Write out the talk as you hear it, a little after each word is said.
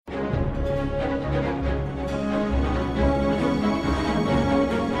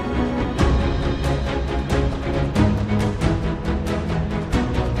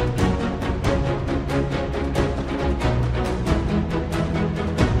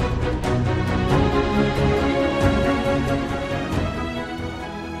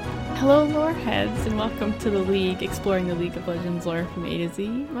Hello, lore heads, and welcome to the League, exploring the League of Legends lore from A to Z.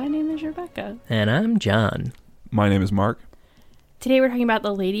 My name is Rebecca. And I'm John. My name is Mark. Today we're talking about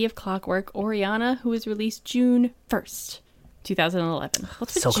the Lady of Clockwork, Orianna, who was released June 1st, 2011.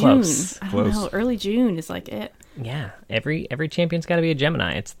 What's with So June? close. I don't Close. know. Early June is like it. Yeah, every champion's got to be a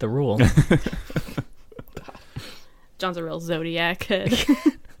Gemini. It's the rule. John's a real zodiac head.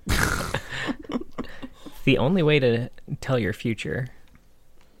 The only way to tell your future.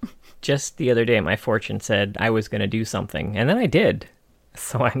 Just the other day, my fortune said I was going to do something, and then I did.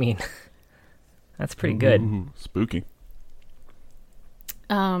 So, I mean, that's pretty good. Ooh, spooky.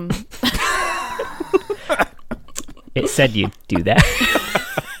 It said you'd do that.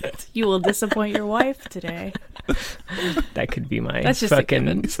 You will disappoint your wife today. That could be my That's just a fucking...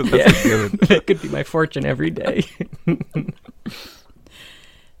 given. So that's a given. That could be my fortune every day.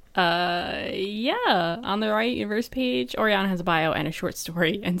 Yeah. On the right universe page, Orianna has a bio and a short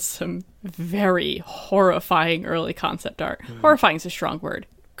story and some very horrifying early concept art. Horrifying is a strong word.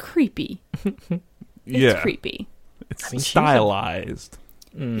 Creepy. It's Yeah. creepy. It's mean, she was a- stylized.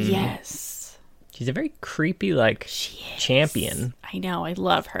 Yes. She's a very creepy, like, She is. champion. I know. I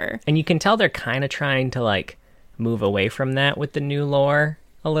love her. And you can tell they're kind of trying to, like, move away from that with the new lore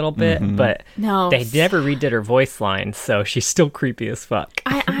a little bit, but No. they never redid her voice lines, so she's still creepy as fuck.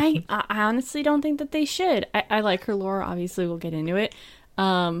 I honestly don't think that they should. I like her lore. Obviously, we'll get into it.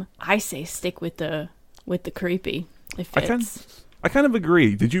 I say stick with the creepy. It fits. I kind of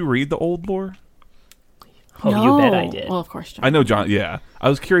agree. Did you read the old lore? Oh, No. you bet I did. Well, of course, John. I know, John. Yeah, I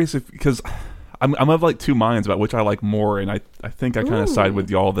was curious because I'm of like two minds about which I like more, and I think I kind of side with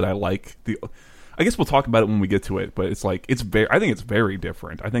y'all that I like the. I guess we'll talk about it when we get to it, but it's like I think it's very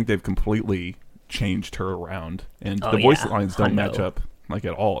different. I think they've completely changed her around, and Oh, the voice yeah. lines don't match Hundo. up like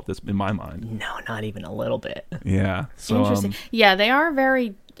at all. This in my mind. No, not even a little bit. Yeah. So Interesting. Yeah, they are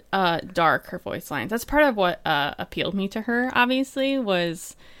very dark, her voice lines. That's part of what appealed me to her, obviously,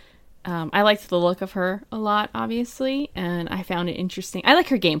 was I liked the look of her a lot, obviously, and I found it interesting. I like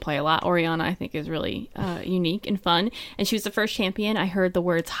her gameplay a lot. Orianna, I think, is really unique and fun, and she was the first champion I heard the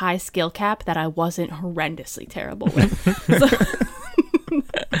words high skill cap that I wasn't horrendously terrible with.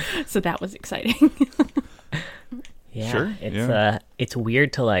 So that was exciting. Yeah, Sure, it's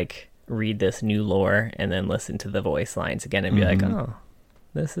weird to like read this new lore and then listen to the voice lines again and be like, oh,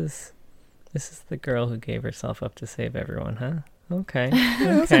 this is the girl who gave herself up to save everyone, huh? Okay.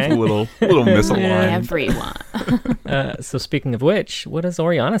 a Okay. little misaligned. Everyone. So speaking of which, what does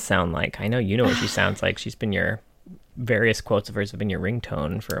Orianna sound like? I know you know what she sounds like. She's been various quotes of hers have been your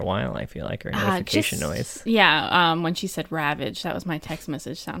ringtone for a while, I feel like, or notification noise. Yeah, when she said ravage, that was my text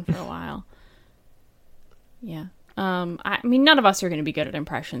message sound for a while. Yeah. I mean, none of us are going to be good at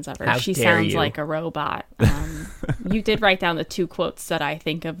impressions of her. How She dare sounds you. like a robot. You did write down the two quotes that I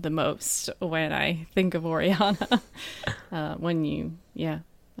think of the most when I think of Orianna.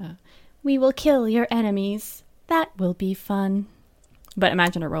 We will kill your enemies. That will be fun. But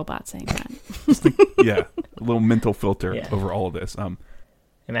imagine a robot saying that. Yeah, a little mental filter Yeah. over all of this.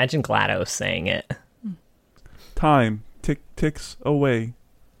 Imagine GLaDOS saying it. Time ticks away.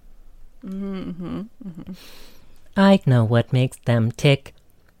 I know what makes them tick.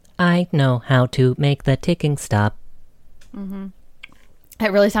 I know how to make the ticking stop.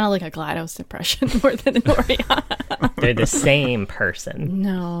 It really sounded like a GLaDOS impression more than an Orianna. They're the same person.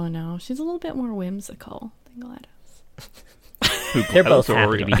 No. She's a little bit more whimsical than GLaDOS. They're both Or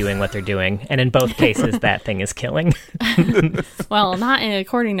happy to be doing what they're doing, and in both cases, that thing is killing. Well, not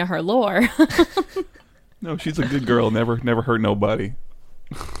according to her lore. No, she's a good girl. Never hurt nobody.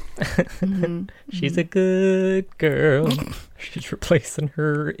 She's a good girl. She's replacing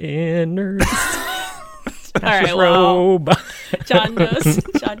her innards. All right, well, Robot. John knows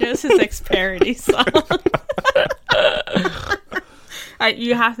his ex parody song.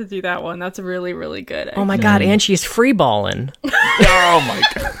 You have to do that one. That's really, really good. Oh my god, and she's freeballing. Oh my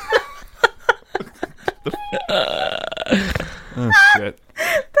god. Oh shit.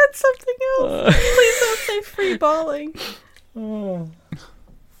 That's something else. Please don't say free balling.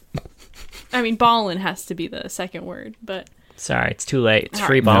 I mean, ballin' has to be the second word, but Sorry, it's too late. It's all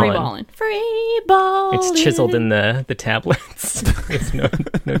right, freeballing. Free ballin'. It's chiseled in the tablets. There's no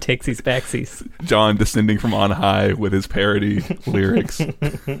takesies backsies. John descending from on high with his parody lyrics.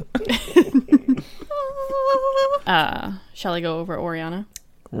 Shall I go over Orianna?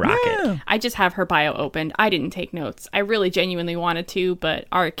 rock it. Yeah. I just have her bio opened. I didn't take notes. I really genuinely wanted to, but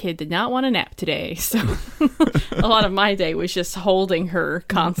our kid did not want a nap today. So a lot of my day was just holding her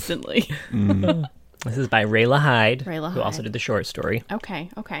constantly. This is by Rayla Hyde, Rayla who also Hyde. did the short story. Okay.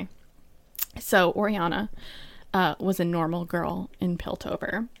 So Oriana was a normal girl in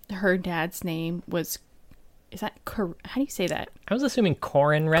Piltover. Her dad's name was, how do you say that? I was assuming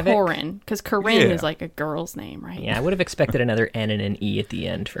Corin Revick. Corin, because Corinne Yeah. is like a girl's name, right? Yeah, I would have expected another N and an E at the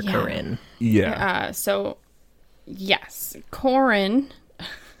end for Yeah. Corinne. Yeah. So, yes, Corin.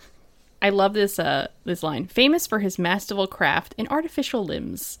 I love this line. Famous for his masterful craft in artificial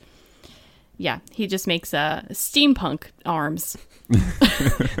limbs. Yeah, he just makes steampunk arms.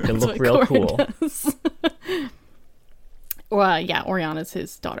 They look what real Corin cool. does. Well, yeah, Oriana's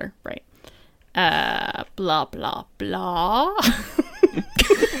his daughter, right? Blah blah blah.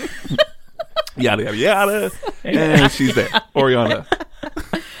 Yada yada yada. And she's there. Oriana.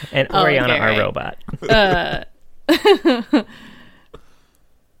 And Oh, Oriana, okay, our right. robot.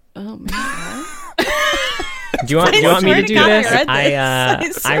 Oh man. Do you want me swear to to do God, I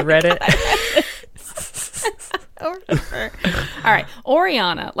this? read I read it. All right,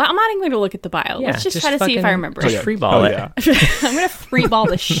 Oriana. I'm not even going to look at the bio. Yeah, Let's just try to see if I fucking- remember Just it. free ball Oh, it. yeah. I'm going to free ball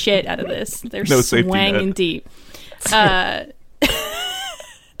the shit out of this. They're No safety swanging net. deep.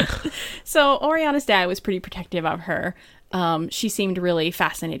 So Oriana's dad was pretty protective of her. She seemed really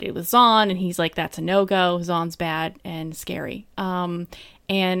fascinated with Zahn, and he's like, that's a no-go. Zahn's bad and scary.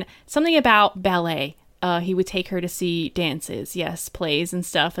 And something about ballet. He would take her to see dances, yes, plays and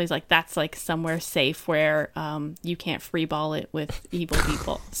stuff. He's like, that's like somewhere safe where you can't free ball it with evil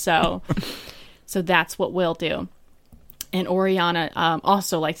people. So that's what we'll do. And Oriana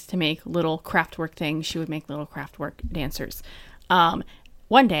also likes to make little craftwork things. She would make little craftwork dancers.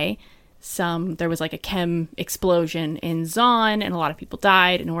 One day, there was like a chem explosion in Zahn, and a lot of people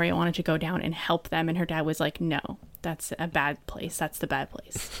died, and Oriana wanted to go down and help them, and her dad was like, no, that's a bad place. That's the bad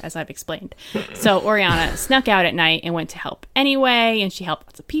place, as I've explained. So Oriana snuck out at night and went to help anyway, and she helped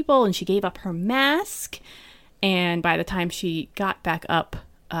lots of people, and she gave up her mask, and by the time she got back up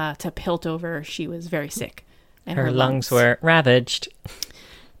to Piltover, she was very sick. And Her lungs were ravaged.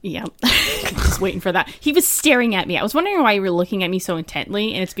 Yeah, just waiting for that. He was staring at me. I was wondering why you were looking at me so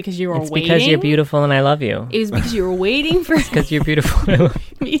intently, and it's because you were It's waiting. because you're beautiful and I love you. It was because you were waiting for Because you're beautiful and I love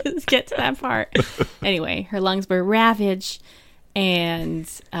you. me to get to that part. Anyway, her lungs were ravaged, and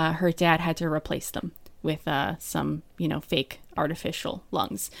her dad had to replace them with some, fake artificial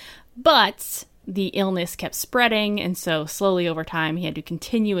lungs. But the illness kept spreading, and so slowly over time, he had to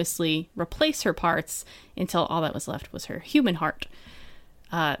continuously replace her parts until all that was left was her human heart.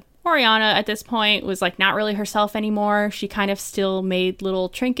 Oriana at this point was like not really herself anymore. She kind of still made little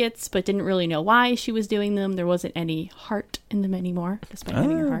trinkets, but didn't really know why she was doing them. There wasn't any heart in them anymore, despite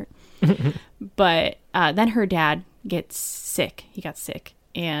having a heart. But then her dad gets sick. He got sick,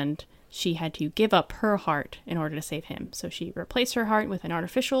 and she had to give up her heart in order to save him. So she replaced her heart with an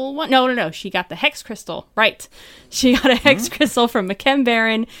artificial one. No. She got the hex crystal. Right. She got a hex crystal from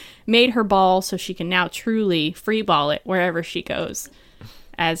McKem made her ball so she can now truly free ball it wherever she goes,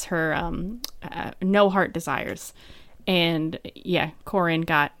 as her no heart desires. And yeah, Corin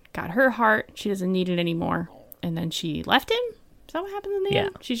got her heart. She doesn't need it anymore. And then she left him. Is that what happened in the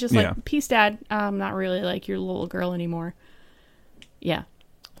end? She's just Yeah. like, peace, Dad. I'm not really like your little girl anymore. Yeah.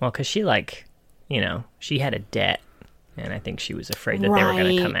 Well, because she she had a debt, and I think she was afraid that they were going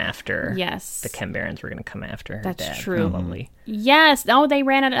Right. to come after. Yes. The Chem Barons were going to come after her That's dad. true. Probably. Yes. Oh, they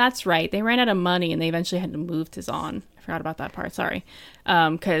ran out. That's right. They ran out of money, and they eventually had to move to Zahn. I forgot about that part. Sorry.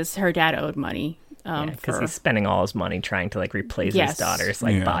 Because her dad owed money. Because For he's spending all his money trying to replace Yes. his daughter's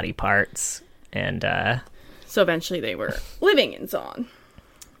Yeah. body parts, and so eventually they were living in Zahn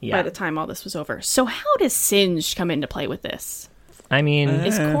yeah. by the time all this was over. So how does Singed come into play with this? I mean,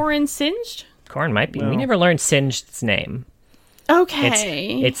 Is Corin singed? Corin might be. We well. never learned Singed's name.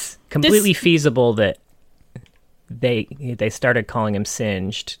 Okay. It's completely feasible that they started calling him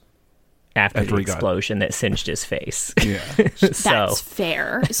Singed after the he got- explosion that singed his face. Yeah. So That's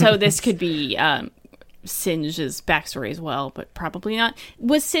fair. So this could be Singe's backstory as well, but probably not.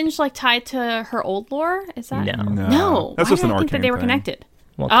 Was Singe tied to her old lore? Is that no. No. That's Why just did an I think that arcane they were thing. connected?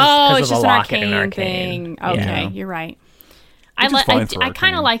 Well, Oh, of it's the just an locket arcane, and thing. Yeah. Okay, you're right. Which is fine for I kind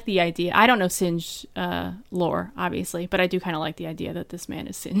arcane. of like the idea. I don't know Singe lore, obviously, but I do kind of like the idea that this man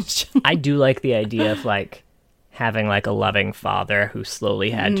is Singed. I do like the idea of having a loving father who slowly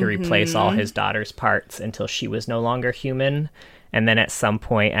had to replace all his daughter's parts until she was no longer human. And then at some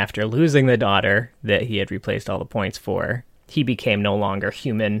point after losing the daughter that he had replaced all the points for, he became no longer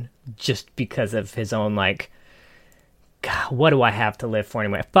human just because of his own God, what do I have to live for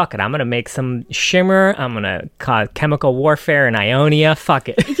anyway? Fuck it. I'm going to make some shimmer. I'm going to cause chemical warfare in Ionia. Fuck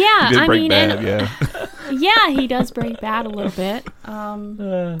it. Yeah, He did I break mean, bad, and, yeah. yeah, he does break bad a little bit.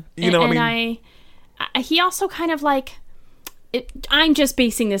 He also kind of like. I'm just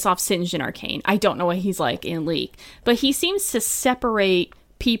basing this off Singed in Arcane. I don't know what he's like in League, but he seems to separate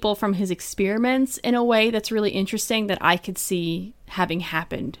people from his experiments in a way that's really interesting that I could see having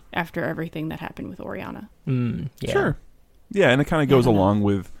happened after everything that happened with Oriana. Yeah. Sure. Yeah, and it kind of goes along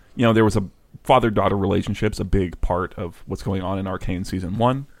with, there was a father-daughter relationship's a big part of what's going on in Arcane Season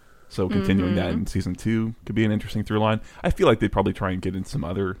 1. So continuing that in Season 2 could be an interesting through line. I feel like they'd probably try and get in some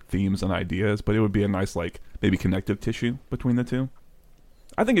other themes and ideas, but it would be a nice, maybe connective tissue between the two.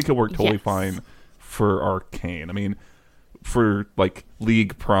 I think it could work totally fine for Arcane. I mean, for,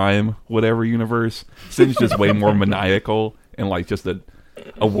 League Prime, whatever universe, Singed is way more maniacal and, just a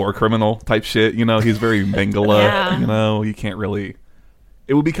war criminal type shit. He's very Mengele, you can't really...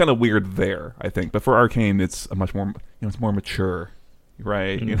 It would be kind of weird there, I think. But for Arcane, it's a much more, it's more mature.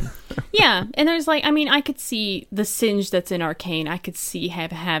 Right. Yeah, and there's I could see the Singe that's in Arcane. I could see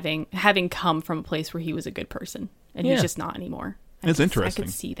having come from a place where he was a good person, and he's just not anymore. It's interesting. I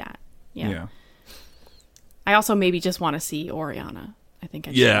could see that. Yeah. I also maybe just want to see Oriana. I think.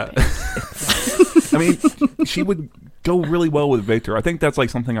 I mean, she would go really well with Victor. I think that's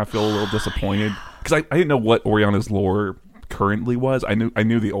something I feel a little disappointed because I didn't know what Oriana's lore currently was. I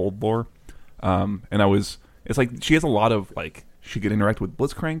knew the old lore, and it's she has a lot of she could interact with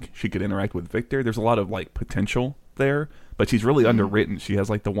Blitzcrank. She could interact with Victor. There's a lot of potential there, but she's really underwritten. She has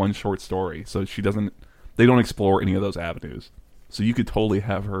the one short story, so they don't explore any of those avenues. So you could totally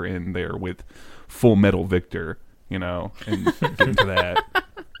have her in there with Full Metal Victor, and get into that.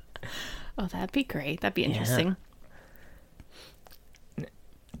 Oh, that'd be great. That'd be interesting. Yeah.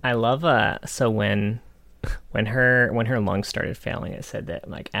 I love so when her lungs started failing, it said that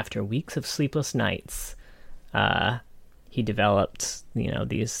after weeks of sleepless nights, he developed,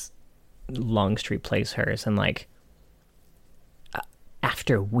 these lungs to replace hers. And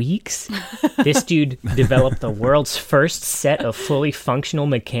after weeks, this dude developed the world's first set of fully functional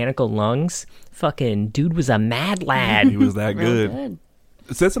mechanical lungs. Fucking dude was a mad lad. He was that good.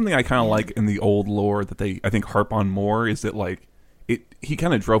 So that's something I kind of like in the old lore that I think harp on more is that he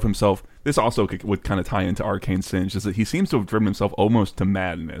kind of drove himself. This also would kind of tie into Arcane Singe, is that he seems to have driven himself almost to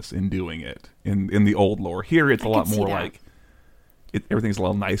madness in doing it in the old lore. Here, it's a lot more everything's a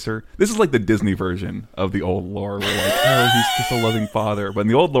little nicer. This is the Disney version of the old lore, where he's just a loving father. But in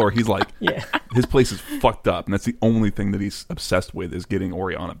the old lore, he's his place is fucked up, and that's the only thing that he's obsessed with is getting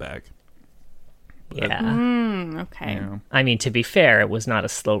Oriana back. Okay. Yeah. I mean, to be fair, it was not a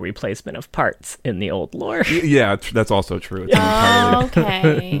slow replacement of parts in the old lore. Yeah, that's also true. It's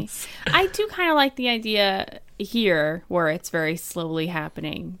Okay. I do kind of like the idea here where it's very slowly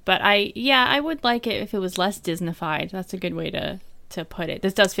happening. But I would like it if it was less Disneyfied. That's a good way to put it.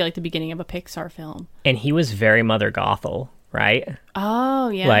 This does feel like the beginning of a Pixar film. And he was very Mother Gothel, right? Oh,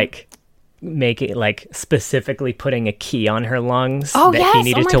 yeah. Make it specifically putting a key on her lungs that he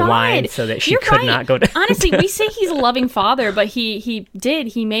needed to wind so that she could not go down. Honestly, we say he's a loving father, but he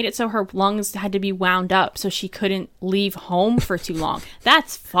made it so her lungs had to be wound up so she couldn't leave home for too long.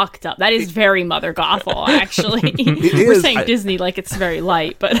 That's fucked up. That is very Mother Gothel, actually. We're saying Disney it's very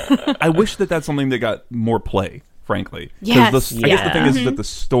light, but I wish that's something that got more play, frankly. Yes. I guess the thing is that the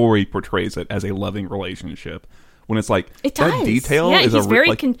story portrays it as a loving relationship. When it's it that does. detail is he's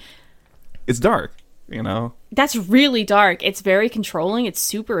very it's dark, That's really dark. It's very controlling. It's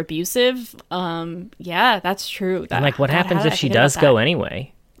super abusive. Yeah, that's true. What happens if she does go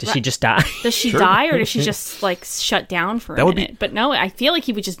anyway? Does she just die? Does she die, or does she just shut down for a minute? But no, I feel like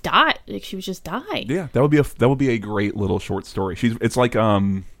he would just die. She would just die. Yeah, that would be a great little short story.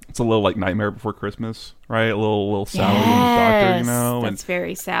 It's a little Nightmare Before Christmas, right? A little Sally and the doctor, That's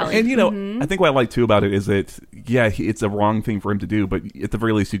very Sally. And I think what I like too about it is that it's a wrong thing for him to do, but at the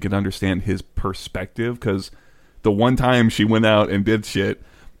very least you can understand his perspective, because the one time she went out and did shit,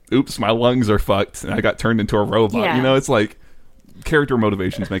 oops, my lungs are fucked and I got turned into a robot. Yeah. It's character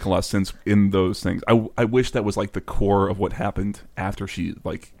motivations make a lot of sense in those things. I wish that was the core of what happened after she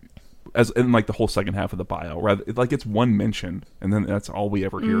as in the whole second half of the bio, rather it's one mention and then that's all we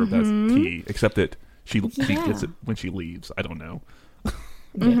ever hear of that key, except that she gets it when she leaves. I don't know.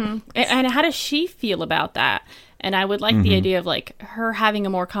 And how does she feel about that? And I would like the idea of her having a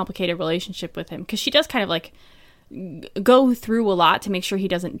more complicated relationship with him, because she does kind of go through a lot to make sure he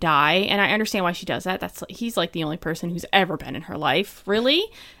doesn't die, and I understand why she does that. He's the only person who's ever been in her life, really.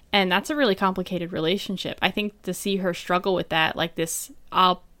 And that's a really complicated relationship. I think to see her struggle with that, this,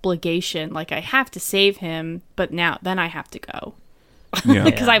 I'll obligation. Like, I have to save him, but then I have to go. Yeah.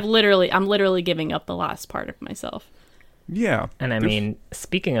 Because I'm literally giving up the last part of myself. Yeah. And I mean,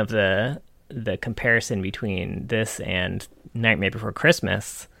 speaking of the comparison between this and Nightmare Before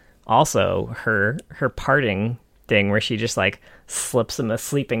Christmas, also her parting thing where she just like slips him a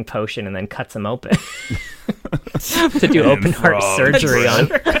sleeping potion and then cuts him open to do open heart surgery on.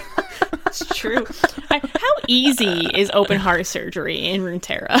 That's true. How easy is open heart surgery in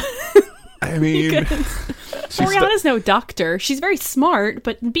Runeterra? I mean, Oriana's no doctor. She's very smart,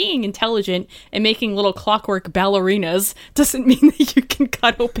 but being intelligent and making little clockwork ballerinas doesn't mean that you can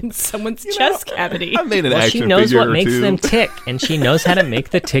cut open someone's chest cavity. I made an Well, action she knows figure what or makes two. them tick, and she knows how to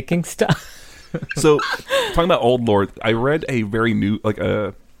make the ticking stuff. So, talking about Old Lore, I read a very new,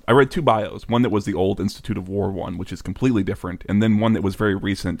 I read 2 bios. One that was the old Institute of War one, which is completely different, and then one that was very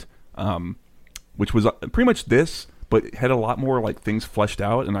recent, which was pretty much this, but had a lot more like things fleshed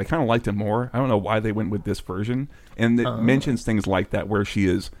out, and I kind of liked it more. I don't know why they went with this version, and it mentions things like that where she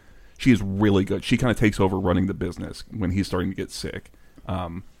is really good. She kind of takes over running the business when he's starting to get sick,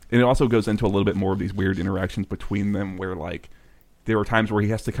 and it also goes into a little bit more of these weird interactions between them, where like there are times where he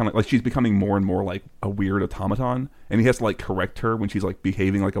has to kind of like she's becoming more and more like a weird automaton, and he has to like correct her when she's like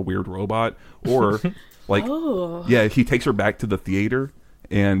behaving like a weird robot, or like yeah, he takes her back to the theater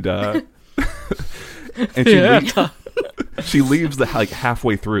and and she leaves the like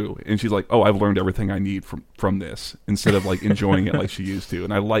halfway through, and she's like, "Oh, I've learned everything I need from this," instead of like enjoying it like she used to.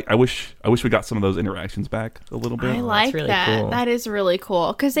 And I wish we got some of those interactions back a little bit. I like really that. cool. That is really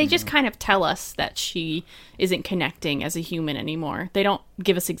cool because they just kind of tell us that she isn't connecting as a human anymore. They don't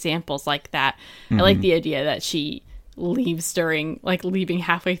give us examples like that. I like the idea that she leaves leaving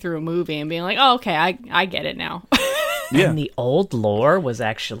halfway through a movie and being like, "Oh, okay, I get it now." Yeah. And the old lore was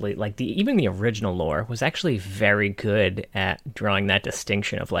actually like even the original lore was actually very good at drawing that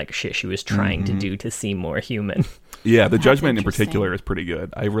distinction of like shit she was trying to do to seem more human. Yeah, the judgment in interesting. particular is pretty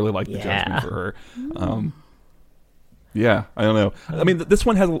good. I really like the Yeah. judgment for her. Yeah, I don't know. I mean, this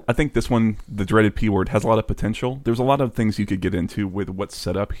one has. I think this one, the dreaded P word, has a lot of potential. There's a lot of things you could get into with what's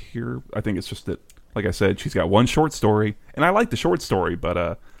set up here. I think it's just that, like I said, she's got one short story, and I like the short story,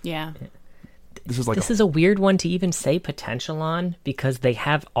 but Yeah. this is like This is a weird one to even say potential on because they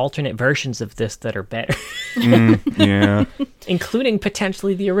have alternate versions of this that are better, yeah. including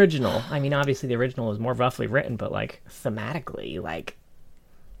potentially the original. I mean, obviously the original is more roughly written, but like thematically, like,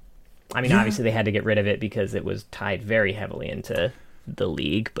 I mean, obviously they had to get rid of it because it was tied very heavily into the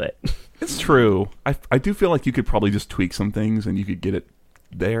League, but It's true. I do feel like you could probably just tweak some things and you could get it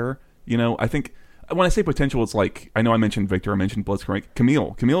there. You know, I think when I say potential, it's like, I know I mentioned Victor, I mentioned Blitzcrank.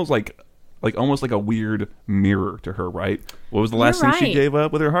 Camille's like almost like a weird mirror to her, right? What was the last thing she right. gave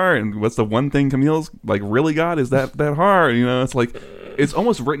up with her heart? And what's the one thing Camille's like really got is that heart. You know, it's like, it's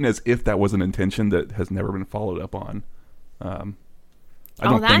almost written as if that was an intention that has never been followed up on. I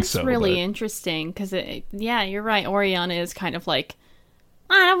don't think so. That's really but- interesting because yeah, you're right. Oriana is kind of like,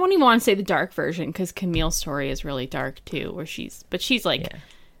 I don't even want to say the dark version because Camille's story is really dark too, she's like,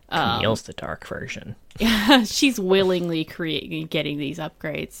 Camille's the dark version. she's willingly getting these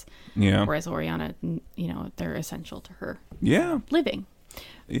upgrades, Yeah. whereas Oriana, they're essential to her Yeah. living.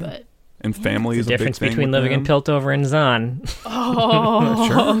 Yeah. But And family The is a big difference thing between with living in them. Piltover and Zahn.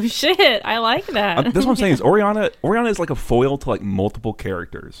 oh shit, I like that. That's what I'm saying. Is Oriana is like a foil to like multiple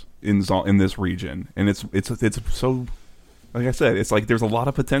characters in this region, and it's so, like I said, it's like there's a lot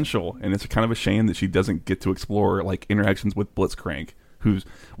of potential, and it's kind of a shame that she doesn't get to explore like interactions with Blitzcrank,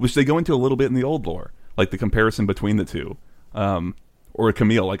 which they go into a little bit in the old lore, like the comparison between the two, or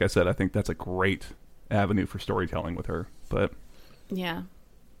Camille. Like I said, I think that's a great avenue for storytelling with her. But Yeah.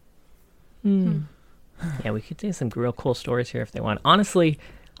 Yeah, we could do some real cool stories here if they want. Honestly,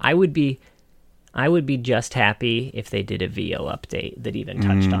 I would be just happy if they did a VO update that even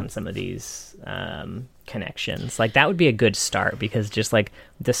touched on some of these connections. Like that would be a good start because just like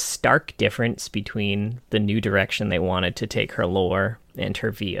the stark difference between the new direction they wanted to take her lore and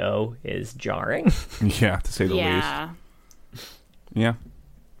her VO is jarring. yeah, to say the least. Yeah. Yeah.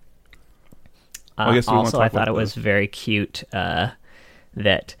 I guess we wanna Also, talk I thought about it was very cute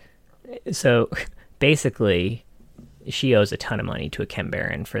that. So basically, she owes a ton of money to a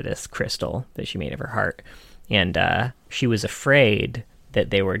Chembaron for this crystal that she made of her heart, and she was afraid that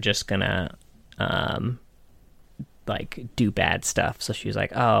they were just gonna like do bad stuff. So she was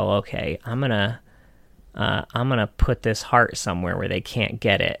like, "Oh, okay, I'm gonna put this heart somewhere where they can't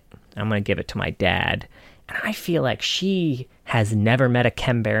get it. I'm gonna give it to my dad." And I feel like she has never met a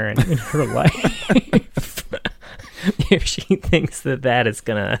Chembaron in her life. if she thinks that is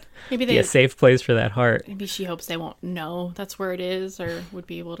gonna be a safe place for that heart. Maybe she hopes they won't know that's where it is, or would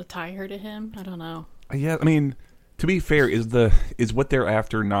be able to tie her to him. I don't know. Yeah, I mean, to be fair, is what they're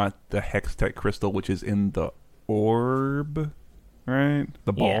after not the Hextech crystal, which is in the orb, right?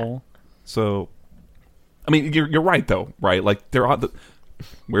 The ball. Yeah. So, I mean, you're right though, right? Like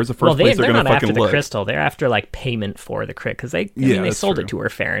where's the first place they're going to fucking after look? The crystal. They're after like payment for the crit because they sold it to her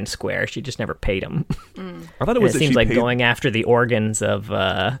fair and square. She just never paid them. I thought it seems like going after the organs of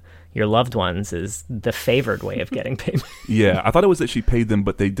your loved ones is the favored way of getting payment. Yeah, I thought it was that she paid them,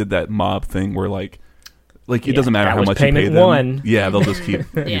 but they did that mob thing where like it doesn't matter how much you pay them. One. Yeah, they'll just keep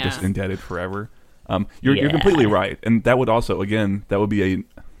you're just indebted forever. You're completely right, and that would also that would be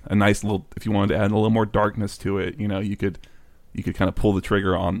a nice little, if you wanted to add a little more darkness to it. You could kind of pull the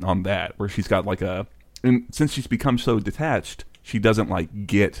trigger on that, where she's got and since she's become so detached, she doesn't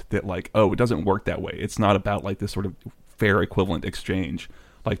get that it doesn't work that way. It's not about this sort of fair equivalent exchange.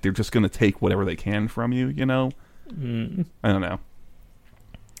 They're just going to take whatever they can from you. I don't know.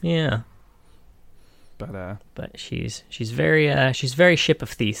 Yeah. But she's very Ship of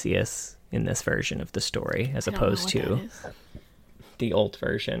Theseus in this version of the story, as opposed to the old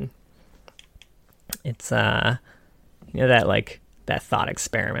version. It's that thought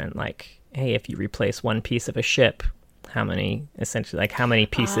experiment, hey, if you replace one piece of a ship, how many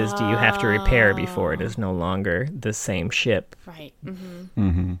pieces do you have to repair before it is no longer the same ship? Right.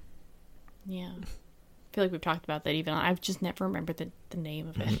 Mm-hmm. Yeah. I feel like we've talked about that even. I've just never remembered the name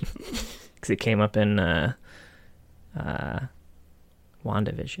of it. Because it came up in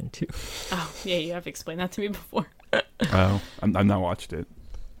WandaVision too. Oh, yeah, you have explained that to me before. Oh, I've not watched it.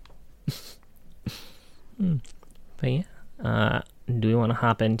 But yeah, do we want to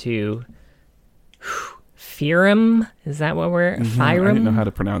hop into Firum? Is that what we're... Firum? I didn't know how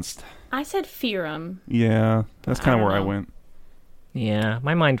to pronounce... I said Firum. Yeah, that's kind of where I went. Yeah,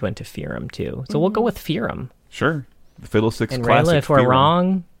 my mind went to Firum too. So we'll go with Firum. Sure. The Fiddlesticks and classic Rayla, if we're Firum.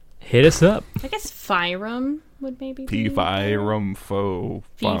 wrong, hit us up. I guess Firum would maybe be... Firum Fo...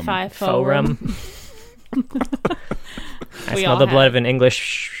 Forum. I smell the blood of an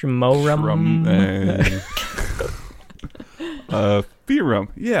English schmorum. Firum,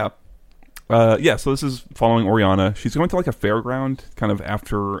 yeah. So this is following Oriana. She's going to a fairground kind of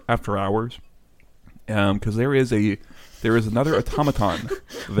after hours. Because there is another automaton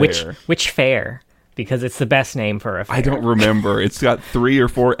there. Which fair? Because it's the best name for a fair. I don't remember. It's got 3 or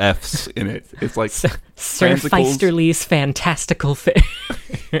 4 F's in it. It's like Sir Feisterly's Fantastical Fair.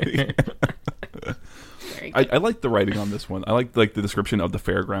 I like the writing on this one. I like the description of the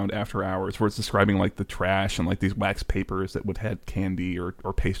fairground after hours, where it's describing the trash and these wax papers that would have candy or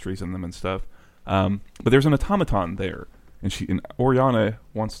pastries in them and stuff. But there's an automaton there, and Oriana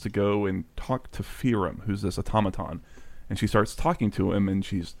wants to go and talk to Firum, who's this automaton, and she starts talking to him, and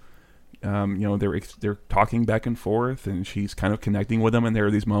she's they're talking back and forth, and she's kind of connecting with him, and there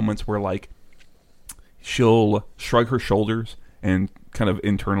are these moments where she'll shrug her shoulders and kind of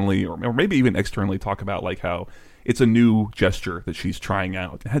internally or maybe even externally talk about how it's a new gesture that she's trying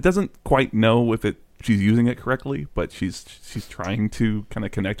out. It doesn't quite know if she's using it correctly, but she's trying to kind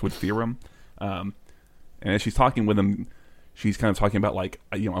of connect with Firum. And as she's talking with him, she's kind of talking about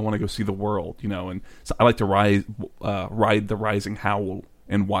I want to go see the world, and so I like to ride the rising howl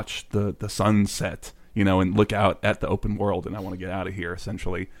and watch the sun set, and look out at the open world, and I want to get out of here,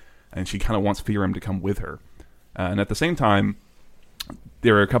 essentially. And she kind of wants Firum to come with her. And at the same time,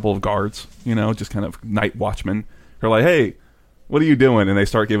 there are a couple of guards, just kind of night watchmen. They're like, hey, what are you doing? And they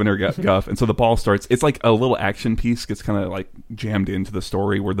start giving her guff. And so the ball starts, it's like a little action piece gets kind of jammed into the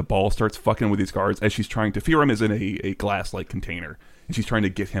story, where the ball starts fucking with these guards as she's trying to... Firum is in a glass-like container, and she's trying to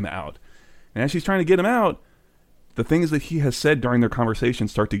get him out. And as she's trying to get him out, the things that he has said during their conversation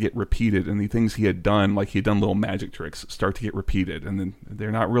start to get repeated, and the things he had done, he had done little magic tricks, start to get repeated, and then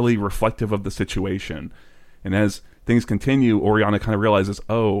they're not really reflective of the situation. And as things continue, Oriana kind of realizes,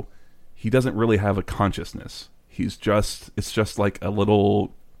 oh, he doesn't really have a consciousness. It's just like a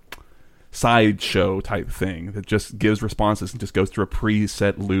little sideshow type thing that just gives responses and just goes through a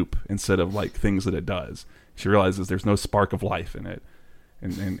preset loop instead of things that it does. She realizes there's no spark of life in it,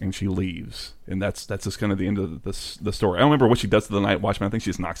 and she leaves. And that's just kind of the end of the story. I don't remember what she does to the Night Watchman. I think she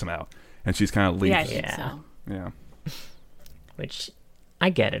just knocks him out, and she's kind of leaves. Yeah, I think so. Yeah. Which, I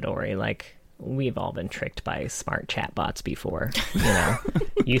get it, Ori. We've all been tricked by smart chatbots before.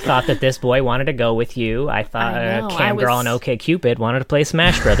 You thought that this boy wanted to go with you. I thought Cam Girl and OkCupid wanted to play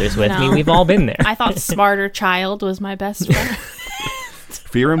Smash Brothers with me. We've all been there. I thought Smarter Child was my best friend.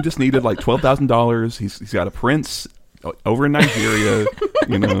 Firum just needed $12,000. He's got a prince over in Nigeria,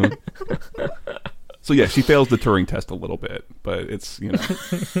 So So yeah, she fails the Turing test a little bit, but it's, you know.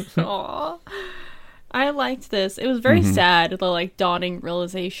 Aw. I liked this. It was very sad, the like dawning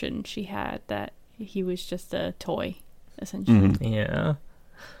realization she had that he was just a toy, essentially. Yeah.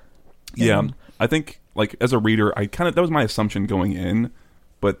 Yeah, I think like as a reader, that was my assumption going in,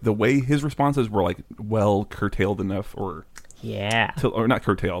 but the way his responses were like well curtailed enough, or not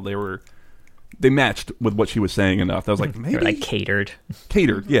curtailed, they matched with what she was saying enough. I was like, maybe like catered.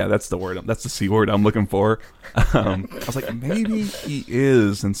 Yeah, that's the word. That's the C word I'm looking for. I was like, maybe he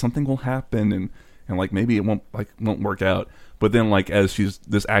is, and something will happen, and like maybe it won't work out. But then like as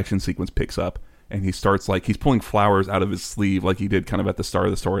this action sequence picks up, and he starts like he's pulling flowers out of his sleeve like he did kind of at the start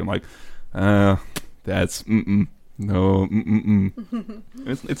of the story. I'm like, that's no.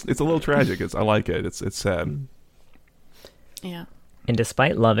 It's a little tragic. I like it. It's sad. Yeah. And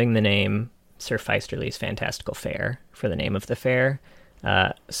despite loving the name Sir Feisterly's Fantastical Fair for the name of the fair,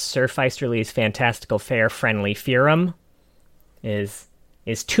 Sir Feisterly's Fantastical Fair Friendly Fearum is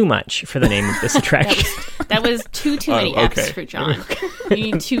too much for the name of this attraction. That was too many F's for John. You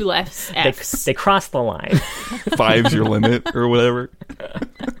need 2 less F's. They crossed the line. 5's your limit or whatever.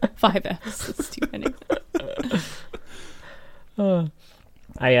 5 F's. It's too many.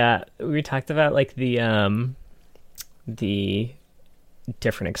 We talked about like the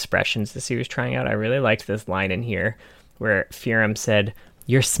different expressions that he was trying out. I really liked this line in here where Fearum said,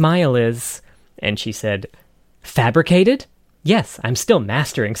 "Your smile is," and she said, "fabricated? Yes, I'm still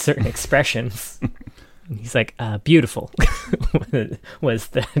mastering certain expressions." And he's like, beautiful was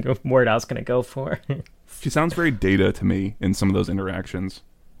the word I was going to go for. She sounds very Data to me in some of those interactions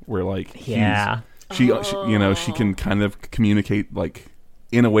where like she can kind of communicate like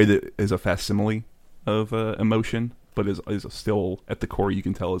in a way that is a facsimile of emotion, but is still at the core, you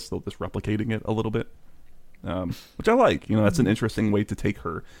can tell is still just replicating it a little bit, which I like. You know, that's an interesting way to take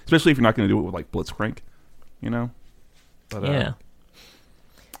her, especially if you're not going to do it with like Blitzcrank, you know. But, yeah.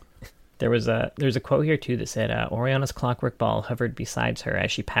 There's a quote here too that said, "Oriana's clockwork ball hovered beside her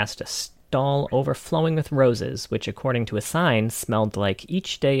as she passed a stall overflowing with roses, which, according to a sign, smelled like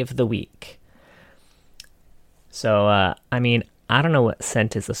each day of the week." So, I mean, I don't know what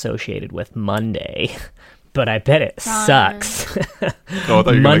scent is associated with Monday, but I bet it sucks.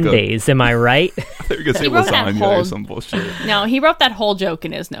 Mondays, am I right? I thought you were going to say lasagna or some bullshit. No, he wrote that whole joke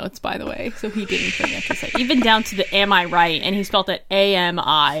in his notes, by the way, so he didn't forget to say. Even down to the "am I right?" and he spelled it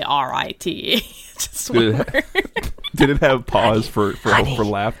AMIRIT. Just did it have pause for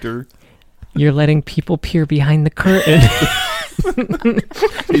laughter? You're letting people peer behind the curtain.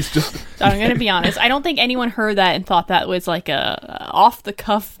 He's just. So I'm gonna be honest. I don't think anyone heard that and thought that was like a off the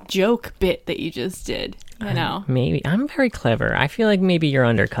cuff joke bit that you just did. You know, maybe I'm very clever. I feel like maybe you're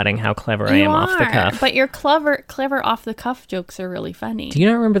undercutting how clever I am off the cuff. But your clever off the cuff jokes are really funny. Do you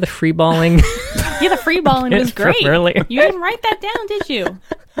not remember the free balling? Yeah, the free balling was great. Earlier. You didn't write that down, did you?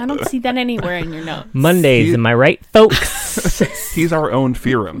 I don't see that anywhere in your notes. Mondays, am I right, folks? He's our own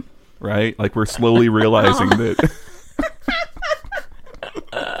Fearum, right? Like we're slowly realizing that.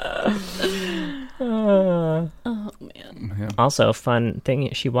 Oh man. Yeah. Also, a fun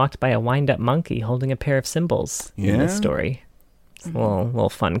thing, she walked by a wind-up monkey holding a pair of cymbals in this story. It's a little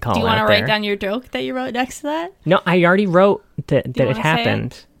fun call out. Do you want to there. write down your joke that you wrote next to that? No, I already wrote that it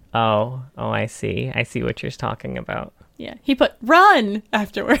happened. It? Oh, I see. I see what you're talking about. Yeah, he put "run"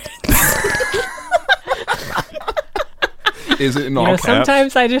 afterwards. Is it in all caps?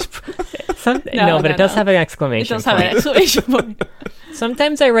 Sometimes I just... No, but it does have an exclamation point. It does have an exclamation point.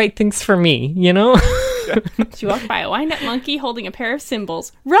 Sometimes I write things for me, you know? She walked by a wind-up monkey holding a pair of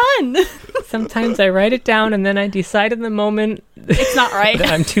cymbals. Run! Sometimes I write it down and then I decide in the moment... It's not right.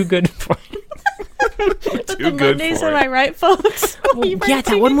 That I'm too good for it. But the Mondays, am I right, folks? Yeah,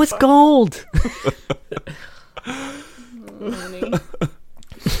 that one was gold.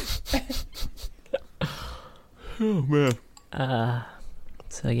 Oh, man.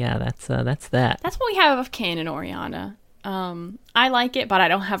 So yeah, that's that. That's what we have of Ken and Oriana. I like it, but I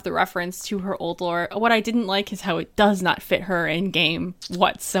don't have the reference to her old lore. What I didn't like is how it does not fit her in game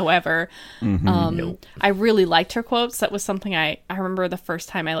whatsoever. I really liked her quotes. That was something I remember the first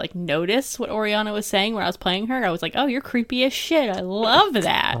time I like noticed what Oriana was saying when I was playing her. I was like, "Oh, you're creepy as shit." I love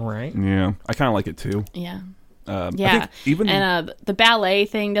that. All right. Yeah, I kind of like it too. Yeah. I think even the ballet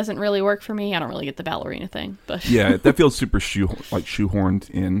thing doesn't really work for me. I don't really get the ballerina thing, but yeah, that feels super shoehorned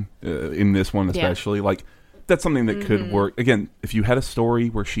in this one especially. Like that's something that could work again if you had a story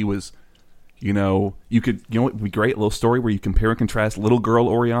where she was, You know, it would be great, a little story where you compare and contrast little girl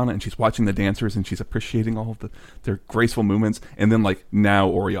Oriana, and she's watching the dancers and she's appreciating all of their graceful movements, and then like now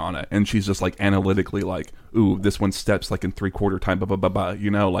Oriana, and she's just like analytically like, ooh, this one steps like in 3/4 time, blah blah blah blah. You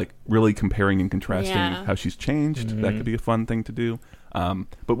know, like really comparing and contrasting how she's changed. Mm-hmm. That could be a fun thing to do.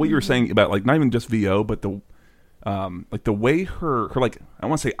 But what you were saying about like not even just VO, but the like the way her like, I don't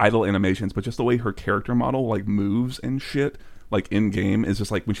want to say idle animations, but just the way her character model like moves and shit. Like in game is just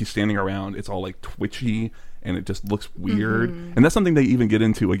like when she's standing around, it's all like twitchy and it just looks weird. Mm-hmm. And that's something they even get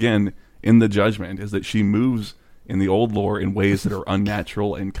into again in the Judgment, is that she moves in the old lore in ways that are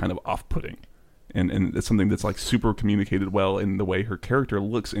unnatural and kind of off-putting. And it's something that's like super communicated well in the way her character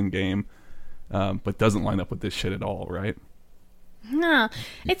looks in game, but doesn't line up with this shit at all, right? No,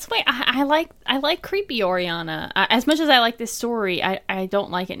 it's wait. I like creepy Oriana as much as I like this story. I don't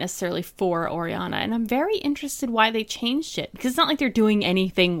like it necessarily for Oriana, and I'm very interested why they changed it, because it's not like they're doing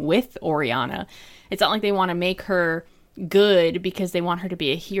anything with Oriana. It's not like they want to make her good because they want her to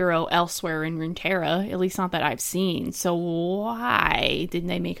be a hero elsewhere in Runeterra. At least not that I've seen. So why didn't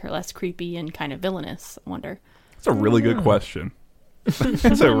they make her less creepy and kind of villainous? I wonder. That's a really good question.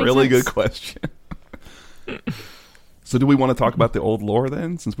 That's a really good question. So do we want to talk about the old lore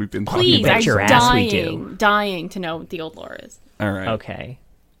then, since we've been talking about your ass we do. Dying to know what the old lore is. All right. Okay.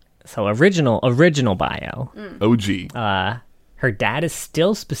 So original bio. OG. Her dad is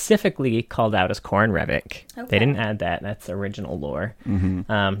still specifically called out as Corrin Revik. Okay. They didn't add that. That's original lore.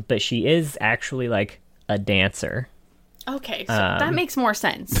 Mm-hmm. But she is actually like a dancer. Okay, so that makes more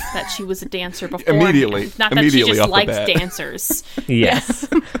sense that she was a dancer before. Immediately. Not that she just likes dancers. Yes.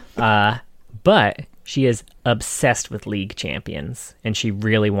 But she is obsessed with League champions, and she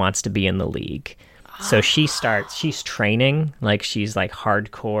really wants to be in the League. So she's training, like she's like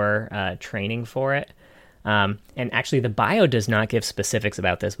hardcore training for it. And actually the bio does not give specifics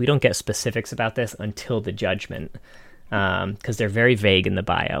about this. We don't get specifics about this until the Judgment, because they're very vague in the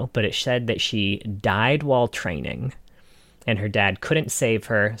bio. But it said that she died while training, and her dad couldn't save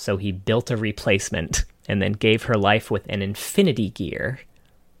her, so he built a replacement and then gave her life with an infinity gear.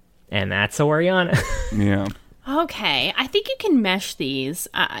 And that's Oriana. Yeah. Okay, I think you can mesh these.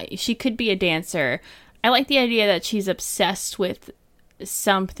 She could be a dancer. I like the idea that she's obsessed with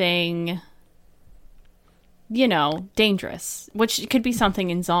something, you know, dangerous, which could be something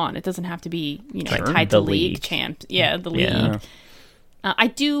in Zaun. It doesn't have to be, you know, tied to League champ. Yeah, the League. Yeah. I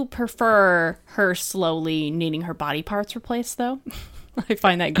do prefer her slowly needing her body parts replaced, though. I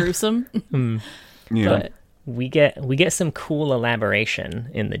find that gruesome. Yeah. But we get some cool elaboration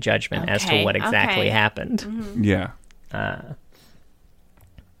in the Judgment as to what exactly happened. Mm-hmm. Yeah.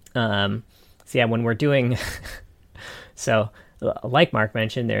 So yeah, when we're doing so like Mark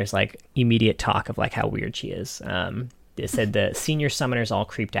mentioned, there's like immediate talk of like how weird she is. It said the senior summoners all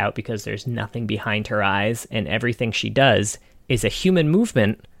creeped out because there's nothing behind her eyes, and everything she does is a human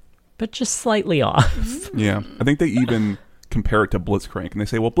movement, but just slightly off. Yeah. I think they even compare it to Blitzcrank, and they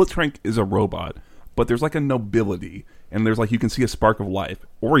say, well, Blitzcrank is a robot, but there's like a nobility, and there's like, you can see a spark of life.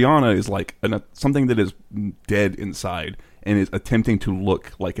 Oriana is like something that is dead inside and is attempting to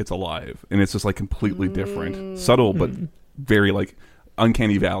look like it's alive, and it's just like completely different, subtle, but very like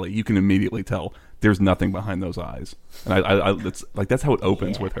uncanny valley. You can immediately tell there's nothing behind those eyes, and I it's like that's how it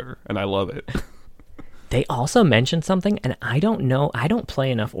opens with her, and I love it. They also mentioned something, and I don't know. I don't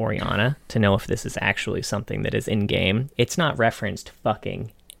play enough Oriana to know if this is actually something that is in game. It's not referenced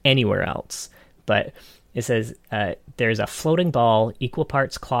fucking anywhere else. But it says there's a floating ball, equal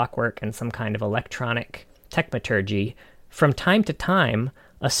parts clockwork, and some kind of electronic techmaturgy. From time to time,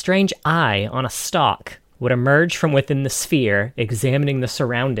 a strange eye on a stalk would emerge from within the sphere, examining the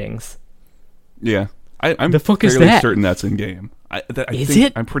surroundings. Yeah. I'm the fuck is fairly that? certain that's in game. Is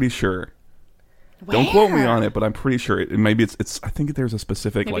it? I'm pretty sure. Where? Don't quote me on it, but I'm pretty sure. Maybe it's. I think there's a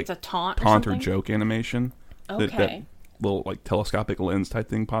specific Maybe like it's a taunt or joke animation. Okay. That little like telescopic lens type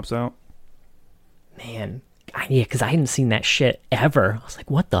thing pops out. Man, yeah, because I hadn't seen that shit ever. I was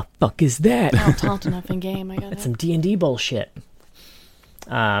like, what the fuck is that? Not taunt enough in game. I got That's some D&D bullshit.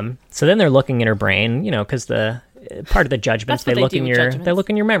 So then they're looking in her brain, you know, because the part of the Judgments, they look in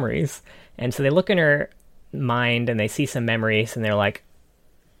your memories, and so they look in her mind and they see some memories, and they're like,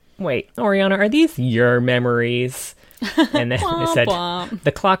 "Wait, Oriana, are these your memories?" And then they said,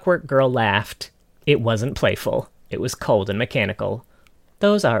 "The Clockwork Girl laughed. It wasn't playful. It was cold and mechanical.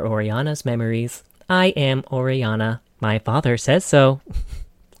 Those are Oriana's memories. I am Oriana. My father says so."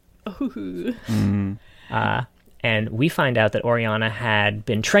 Ooh. And we find out that Oriana had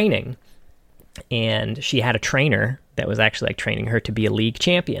been training, and she had a trainer that was actually like training her to be a League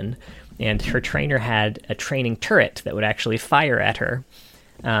champion, and her trainer had a training turret that would actually fire at her.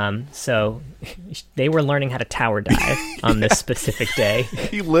 So they were learning how to tower dive on this specific day.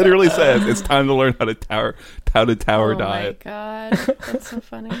 He literally says it's time to learn how to tower dive. Oh my god, that's so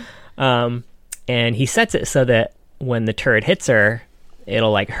funny. And he sets it so that when the turret hits her,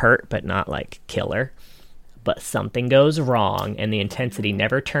 it'll like hurt but not like kill her. But something goes wrong and the intensity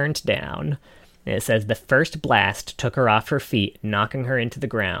never turns down. And it says the first blast took her off her feet, knocking her into the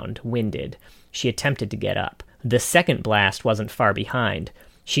ground, winded. She attempted to get up. The second blast wasn't far behind.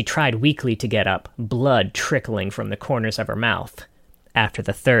 She tried weakly to get up, blood trickling from the corners of her mouth. After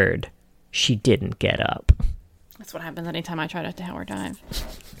the third, she didn't get up. That's what happens anytime I try to tower dive.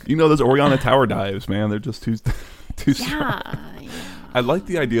 You know those Oriana tower dives, man. They're just too strong. Yeah. I like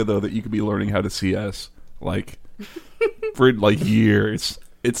the idea though that you could be learning how to CS like for like years.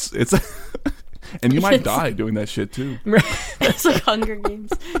 It's and you might die doing that shit too. It's like Hunger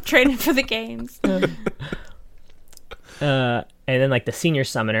Games, training for the games. And then like the senior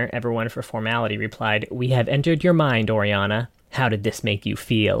summoner, everyone for formality, replied, "We have entered your mind, Oriana. How did this make you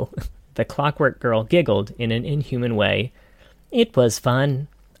feel?" The Clockwork Girl giggled in an inhuman way. "It was fun.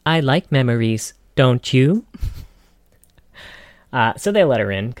 I like memories, don't you?" So they let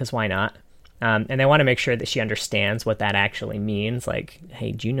her in, because why not? And they want to make sure that she understands what that actually means. Like,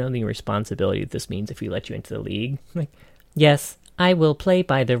 hey, do you know the responsibility that this means if we let you into the league? Like, yes, I will play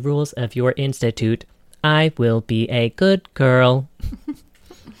by the rules of your institute. I will be a good girl.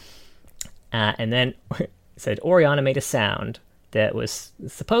 And then it said Oriana made a sound that was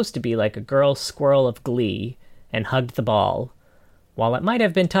supposed to be like a girl squirrel of glee and hugged the ball. While it might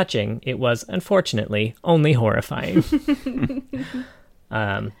have been touching, it was, unfortunately, only horrifying.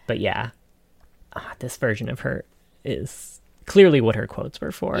 But yeah, this version of her is clearly what her quotes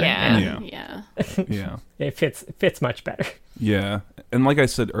were for. Yeah. It fits much better. Yeah. And like I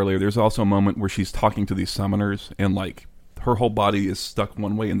said earlier, there's also a moment where she's talking to these summoners and like her whole body is stuck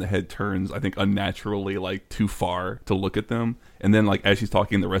one way and the head turns, I think, unnaturally like too far to look at them. And then like as she's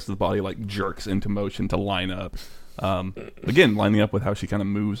talking, the rest of the body like jerks into motion to line up. Again, lining up with how she kind of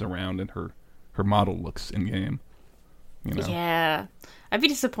moves around and her model looks in game. You know? Yeah. I'd be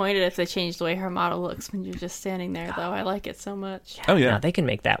disappointed if they changed the way her model looks when you're just standing there, though. I like it so much. Oh, yeah. No, they can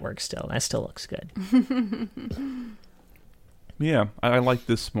make that work still. That still looks good. Yeah, I like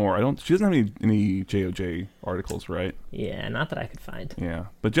this more. She doesn't have any JOJ articles, right? Yeah, not that I could find. Yeah,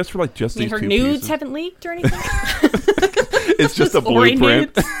 but just for like just these her two nudes pieces. haven't leaked or anything? It's just a Ori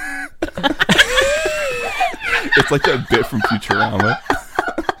blueprint. nudes. It's like that bit from Futurama.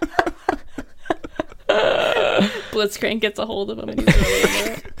 Blitzcrank gets a hold of him and he's really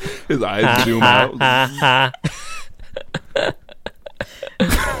into it. His eyes zoom out.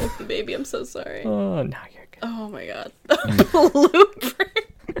 Oh, baby, I'm so sorry. Oh, now you're good. Oh my god. Blueprint.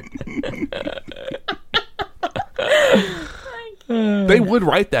 They would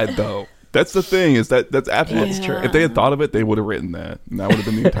write that though. That's the thing, is that's absolutely Yeah. true. If they had thought of it, they would have written that. And that would have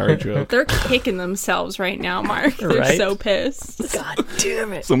been the entire joke. They're kicking themselves right now, Mark. They're Right? so pissed. God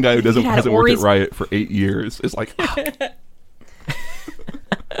damn it. Some guy who had hasn't worked at Ori's- Riot for 8 years is like, Could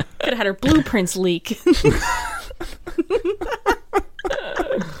have had her blueprints leak.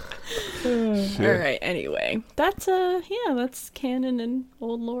 All right. Anyway, that's canon and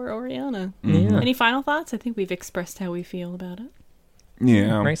old lore Oriana. Yeah. Any final thoughts? I think we've expressed how we feel about it.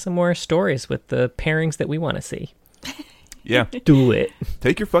 yeah, Write some more stories with the pairings that we want to see. yeah. Do it.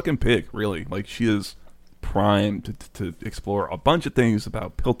 Take your fucking pick, really. Like, she is primed to explore a bunch of things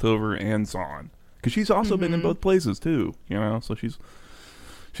about Piltover and Zaun. Because she's also been in both places, too, you know? So she's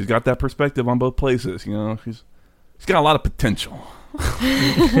got that perspective on both places, you know? She's got a lot of potential.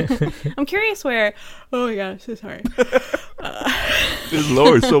 I'm curious where. Oh my gosh, so sorry. This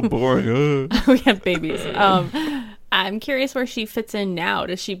lore is so boring. We have babies. I'm curious where she fits in now.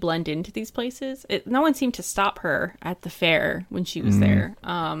 Does she blend into these places? No one seemed to stop her at the fair when she was there.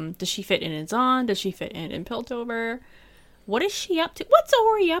 Does she fit in Zaun? Does she fit in Piltover? What is she up to? What's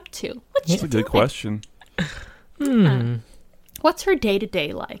Ori up to? What's she That's a good doing? question. What's her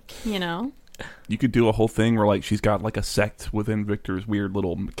day-to-day like, you know? You could do a whole thing where, like, she's got, like, a sect within Victor's weird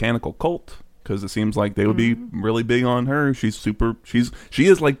little mechanical cult. Because it seems like they would be really big on her. She is like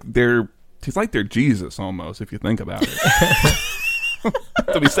she's like their Jesus almost, if you think about it.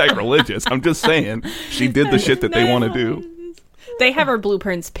 To be sacrilegious, I'm just saying she did the shit that they want to do. They have her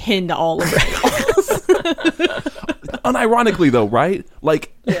blueprints pinned all over the walls. Unironically, though, right?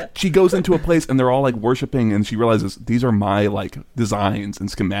 Like, she goes into a place and they're all like worshiping, and she realizes these are my like designs and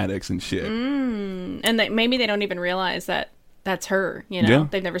schematics and shit. And maybe they don't even realize that that's her, you know? Yeah.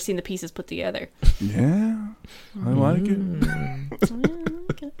 They've never seen the pieces put together. Yeah, I like it.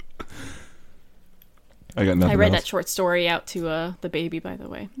 Okay. I got nothing I read else. that short story out to the baby, by the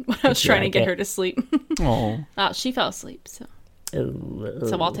way, when I was trying to get her to sleep. Oh, She fell asleep, so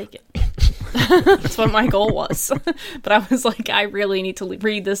Oh. I'll take it. That's what my goal was. But I was like, I really need to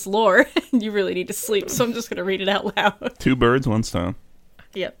read this lore. You really need to sleep, so I'm just going to read it out loud. 2 birds, 1 stone.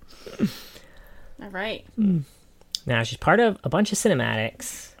 Yep. All right. Now she's part of a bunch of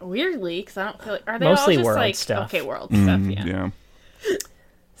cinematics. Weirdly, because I don't feel like... Are they Mostly all just world like... stuff. Okay, world stuff, yeah. Yeah.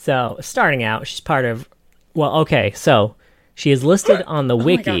 So, starting out, she's part of... Well, okay, so she is listed on the Oh my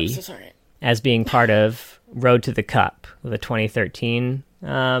wiki God, I'm so sorry. as being part of Road to the Cup, the 2013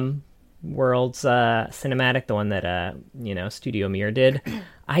 World's cinematic, the one that, Studio Mir did.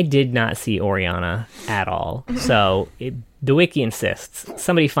 I did not see Oriana at all. So, the wiki insists.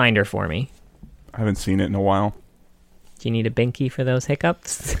 Somebody find her for me. I haven't seen it in a while. Do you need a binky for those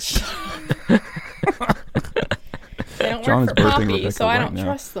hiccups? They don't John work is for birthing Poppy, Rebecca so I right don't now.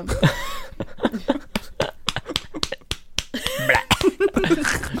 trust them.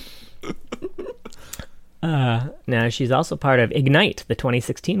 Now, she's also part of Ignite, the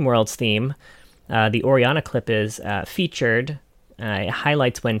 2016 World's theme. The Oriana clip is featured. It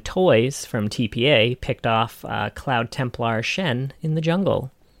highlights when toys from TPA picked off Cloud Templar Shen in the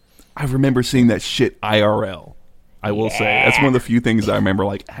jungle. I remember seeing that shit IRL. I will say that's one of the few things I remember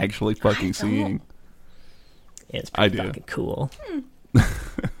like actually fucking seeing. It's I pretty do. fucking cool.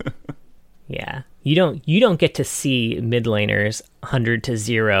 Yeah, you don't get to see mid laners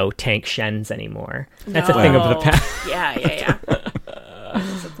 100-0 tank Shens anymore. That's a thing of the No. past. Yeah.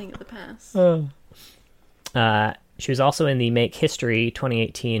 That's a thing of the past. She was also in the Make History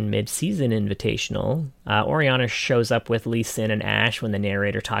 2018 Mid-Season Invitational. Oriana shows up with Lee Sin and Ashe when the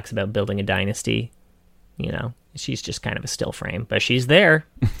narrator talks about building a dynasty. You know, she's just kind of a still frame, but she's there.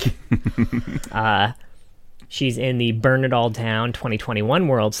 She's in the Burn It All Down 2021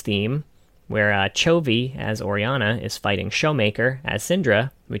 Worlds theme, where Chovy, as Oriana, is fighting Showmaker as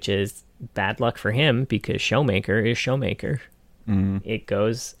Syndra, which is bad luck for him because Showmaker is Showmaker. It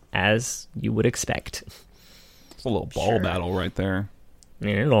goes as you would expect. It's a little ball battle right there.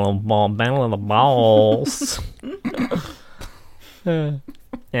 Yeah, a little ball battle of the balls. And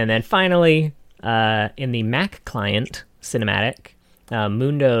then finally, in the Mac client cinematic,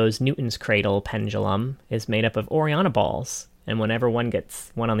 Mundo's Newton's Cradle pendulum is made up of Oriana balls. And whenever one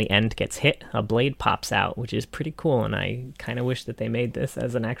on the end gets hit, a blade pops out, which is pretty cool. And I kind of wish that they made this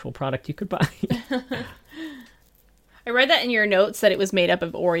as an actual product you could buy. I read that in your notes that it was made up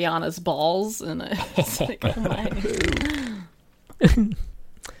of Oriana's balls, and it's like, oh my.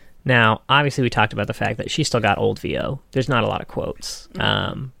 Now, obviously, we talked about the fact that she still got old VO. There's not a lot of quotes.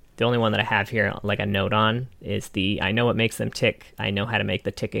 The only one that I have here, like a note on, is I know what makes them tick. I know how to make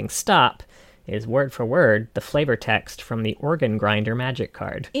the ticking stop. Is word for word the flavor text from the Organ Grinder magic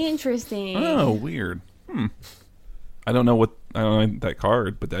card. Interesting. Oh, weird. I don't know that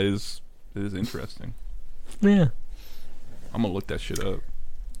card, but it is interesting. Yeah. I'm gonna look that shit up.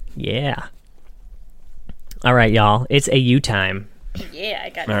 Yeah. All right, y'all. It's AU time. Yeah, I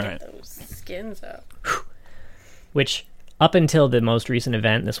gotta All get right. those skins up. Which, up until the most recent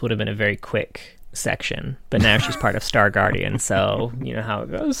event, this would have been a very quick section. But now she's part of Star Guardian, so you know how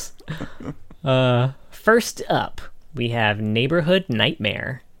it goes. First up, we have Neighborhood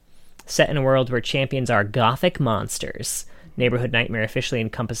Nightmare. Set in a world where champions are gothic monsters, Neighborhood Nightmare officially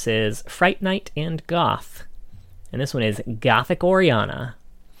encompasses Fright Night and Goth. And this one is Gothic Oriana.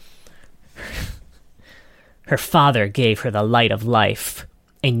 Her father gave her the light of life,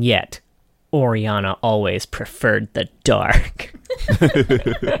 and yet Oriana always preferred the dark.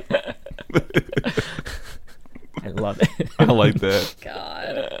 I love it. I like that.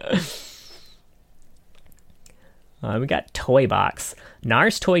 God. We got Toy Box.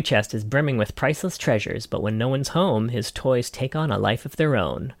 Nar's toy chest is brimming with priceless treasures, but when no one's home, his toys take on a life of their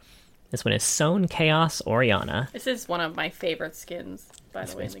own. This one is Sown Chaos Oriana. This is one of my favorite skins, by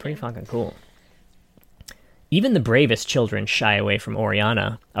the way. It's pretty fucking cool. Even the bravest children shy away from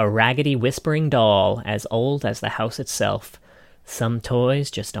Oriana, a raggedy whispering doll as old as the house itself. Some toys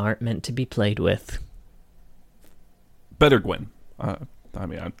just aren't meant to be played with. Better Gwen. I'll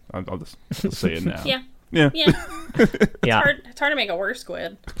just say it now. Yeah. Yeah. Yeah. Yeah. It's hard to make a worse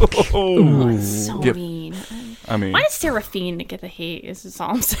squid. Oh, So Get- mean. I mean, Why does Seraphine get the hate? Is just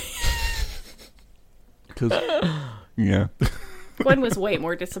all I'm saying. because yeah, Gwen was way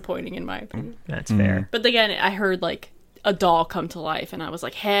more disappointing in my opinion. That's fair. But again, I heard like a doll come to life, and I was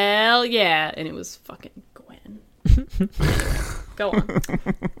like, hell yeah! And it was fucking Gwen. Go on.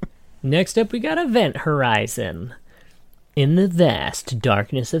 Next up, we got Event Horizon. In the vast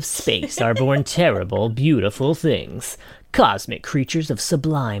darkness of space are born terrible, beautiful things. cosmic creatures of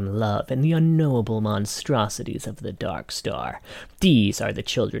sublime love and the unknowable monstrosities of the Dark Star. These are the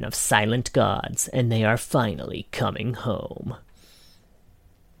children of silent gods, and they are finally coming home.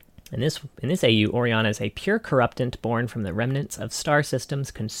 In this AU, Oriana is a pure corruptant born from the remnants of star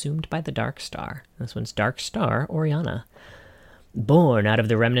systems consumed by the Dark Star. This one's Dark Star Oriana. Born out of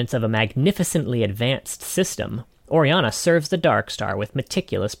the remnants of a magnificently advanced system, Oriana serves the Dark Star with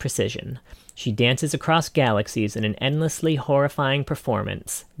meticulous precision. She dances across galaxies in an endlessly horrifying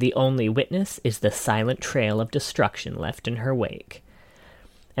performance. The only witness is the silent trail of destruction left in her wake.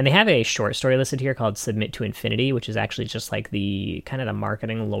 And they have a short story listed here called Submit to Infinity, which is actually just like the kind of the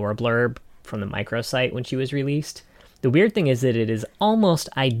marketing lore blurb from the microsite when she was released. The weird thing is that it is almost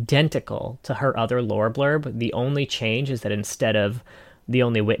identical to her other lore blurb. The only change is that instead of the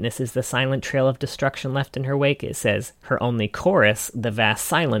only witness is the silent trail of destruction left in her wake, it says her only chorus, the vast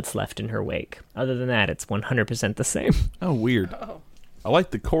silence left in her wake. Other than that, it's 100% the same. Oh, weird. Oh. I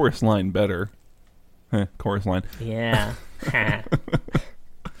like the chorus line better. Chorus line. Yeah.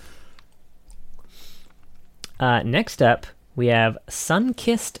 Next up, we have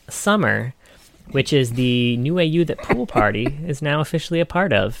Sun-Kissed Summer, which is the new AU that Pool Party is now officially a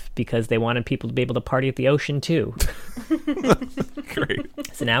part of because they wanted people to be able to party at the ocean too. Great.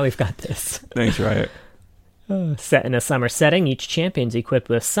 So now we've got this. Thanks, Riot. Set in a summer setting, each champion's equipped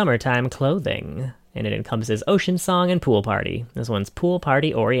with summertime clothing, and it encompasses Ocean Song and Pool Party. This one's Pool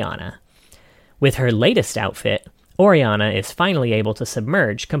Party Oriana. With her latest outfit, Oriana is finally able to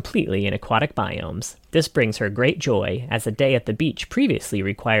submerge completely in aquatic biomes. This brings her great joy, as a day at the beach previously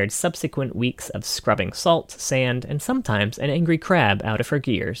required subsequent weeks of scrubbing salt, sand, and sometimes an angry crab out of her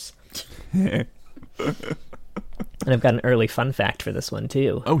gears. And I've got an early fun fact for this one,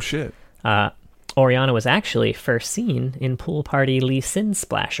 too. Oh, shit. Oriana was actually first seen in Pool Party Lee Sin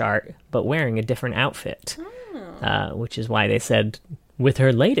splash art, but wearing a different outfit. Which is why they said, with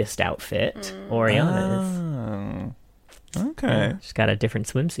her latest outfit, Oriana is... Okay. She's got a different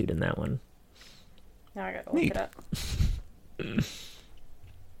swimsuit in that one. Now I gotta look it up.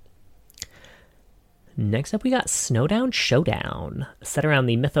 Next up, we got Snowdown Showdown, set around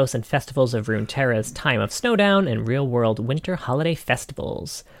the mythos and festivals of Runeterra's Time of Snowdown and real-world winter holiday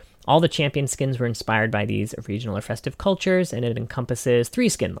festivals. All the champion skins were inspired by these regional or festive cultures, and it encompasses 3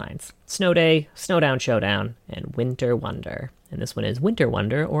 skin lines: Snow Day, Snowdown Showdown, and Winter Wonder. And this one is Winter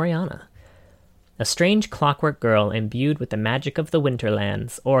Wonder Oriana. A strange clockwork girl imbued with the magic of the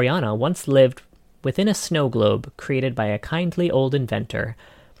Winterlands, Oriana once lived within a snow globe created by a kindly old inventor.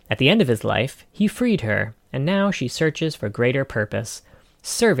 At the end of his life, he freed her, and now she searches for greater purpose,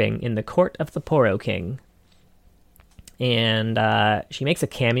 serving in the court of the Poro King. And she makes a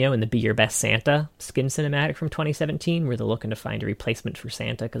cameo in the Be Your Best Santa skin cinematic from 2017, where they're looking to find a replacement for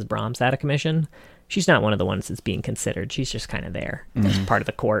Santa because Brahm's out of commission. She's not one of the ones that's being considered. She's just kind of there as part of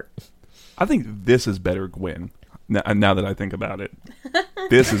the court. I think this is better Gwen. Now that I think about it,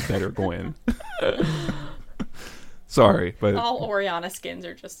 this is better Gwen. Sorry, but all Oriana skins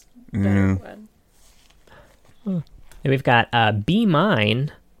are just better Gwen. And we've got Be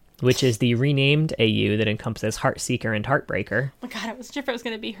Mine, which is the renamed AU that encompasses Heartseeker and Heartbreaker. Oh god, I was sure if it was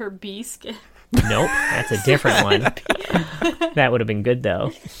going to be her bee skin. Nope, that's a different one. That would have been good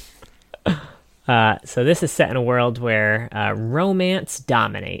though. So this is set in a world where romance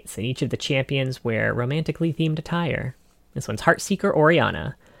dominates, and each of the champions wear romantically themed attire. This one's Heartseeker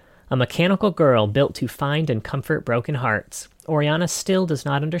Oriana, a mechanical girl built to find and comfort broken hearts. Oriana still does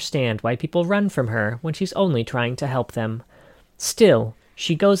not understand why people run from her when she's only trying to help them. Still,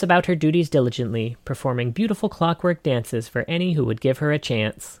 she goes about her duties diligently, performing beautiful clockwork dances for any who would give her a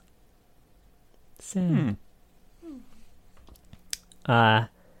chance. Sad.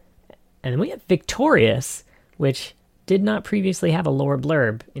 And then we have Victorious, which did not previously have a lore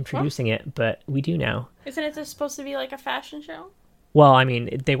blurb introducing it, but we do now. Isn't it just supposed to be like a fashion show? Well, I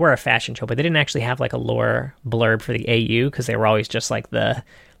mean, they were a fashion show, but they didn't actually have like a lore blurb for the AU because they were always just like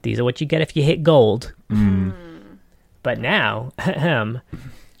these are what you get if you hit gold. But now,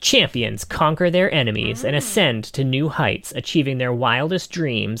 champions conquer their enemies and ascend to new heights, achieving their wildest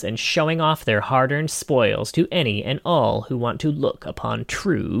dreams and showing off their hard-earned spoils to any and all who want to look upon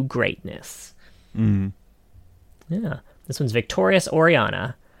true greatness. Yeah, this one's Victorious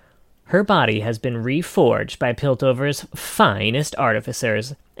Oriana. Her body has been reforged by Piltover's finest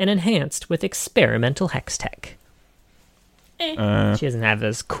artificers and enhanced with experimental hex tech. She doesn't have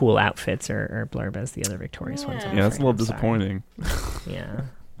as cool outfits or blurb as the other Victorious ones. Yeah, that's a little disappointing. Yeah.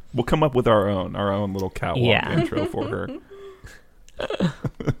 We'll come up with our own little catwalk intro for her.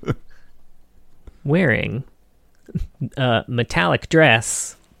 Wearing a metallic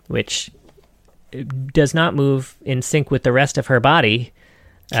dress, which does not move in sync with the rest of her body.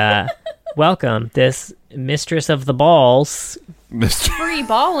 Welcome, this mistress of the balls. Free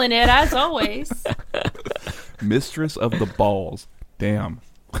ball in it, as always. Mistress of the balls. Damn.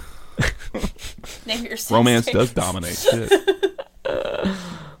 Name your Romance does dominate. Shit.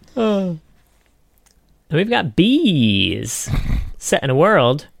 And we've got bees. Set in a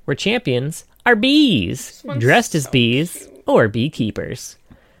world where champions are bees, dressed as bees or beekeepers.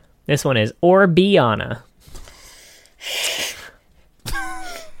 This one is Orbiana.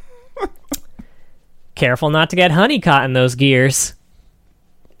 Careful not to get honey caught in those gears.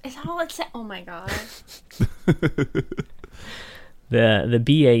 Is that all it said? Oh my god. The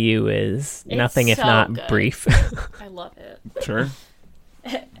BAU is nothing if so not good. brief. I love it. Sure.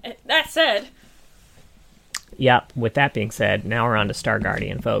 That said, Yep, with that being said, now we're on to Star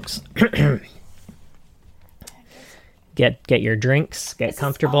Guardian, folks. Get your drinks, get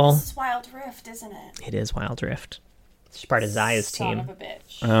comfortable. This is Wild Rift, isn't it? It is Wild Rift. It's part of Zaya's Son team. of a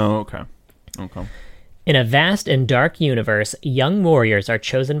bitch. Oh, okay. Okay. In a vast and dark universe, young warriors are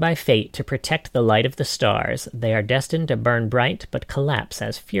chosen by fate to protect the light of the stars. They are destined to burn bright, but collapse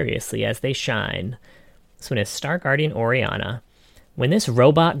as furiously as they shine. This one is Star Guardian Oriana. When this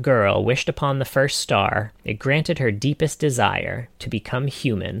robot girl wished upon the first star, it granted her deepest desire, to become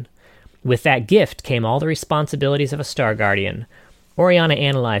human. With that gift came all the responsibilities of a Star Guardian. Oriana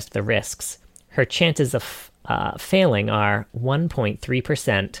analyzed the risks. Her chances of failing are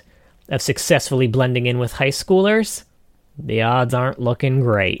 1.3%. Of successfully blending in with high schoolers, the odds aren't looking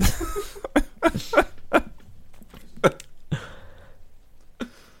great.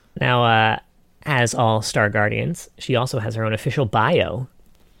 Now, as all Star Guardians, she also has her own official bio.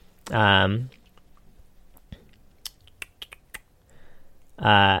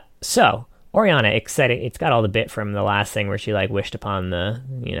 So, Oriana, excited. It's got all the bit from the last thing where she like wished upon the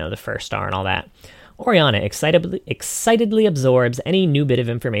first star and all that. Oriana excitedly absorbs any new bit of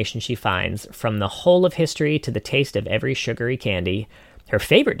information she finds, from the whole of history to the taste of every sugary candy. Her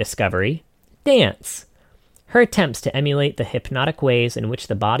favorite discovery? Dance. Her attempts to emulate the hypnotic ways in which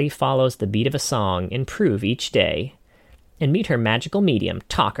the body follows the beat of a song improve each day. And meet her magical medium,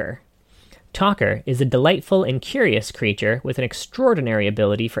 Talker. Talker is a delightful and curious creature with an extraordinary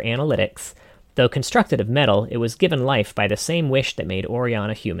ability for analytics. Though constructed of metal, it was given life by the same wish that made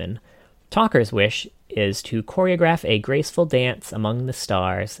Oriana human. Talker's wish is to choreograph a graceful dance among the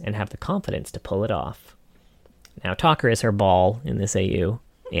stars and have the confidence to pull it off. Now, Talker is her ball in this AU,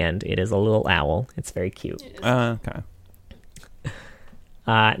 and it is a little owl. It's very cute. Okay.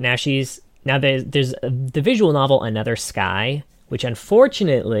 Now there's the visual novel Another Sky, which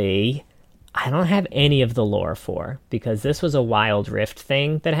unfortunately I don't have any of the lore for, because this was a Wild Rift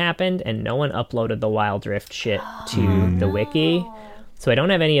thing that happened, and no one uploaded the Wild Rift shit to the wiki. So I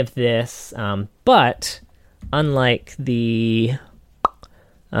don't have any of this, but unlike the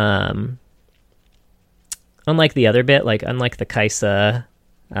other bit, like unlike the Kaisa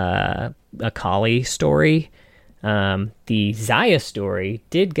Akali story, the Zaya story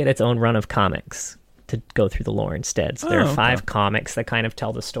did get its own run of comics to go through the lore instead. So there are 5 comics that kind of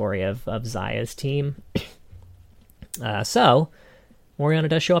tell the story of Zaya's team. So Oriana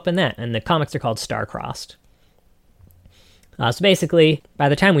does show up in that, and the comics are called Star-Crossed. So basically, by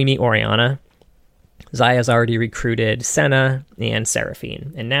the time we meet Oriana, Zaya's already recruited Senna and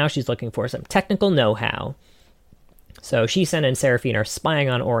Seraphine, and now she's looking for some technical know-how. So she, Senna, and Seraphine are spying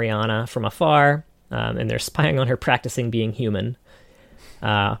on Oriana from afar, and they're spying on her practicing being human.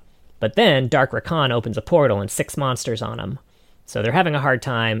 But then Dark Rakan opens a portal and 6 monsters on him. So they're having a hard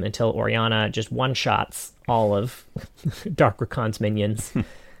time until Oriana just one-shots all of Dark Rakan's minions.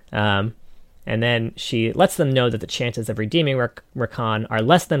 And then she lets them know that the chances of redeeming Rakan are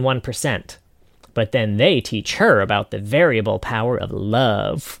less than 1%. But then they teach her about the variable power of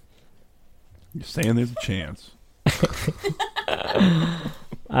love. You're saying there's a chance.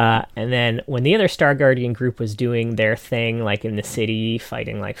 And then when the other Star Guardian group was doing their thing, like in the city,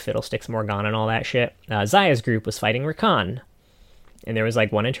 fighting like Fiddlesticks Morgana and all that shit, Zaya's group was fighting Rakan. And there was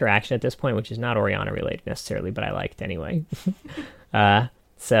like one interaction at this point, which is not Oriana related necessarily, but I liked anyway.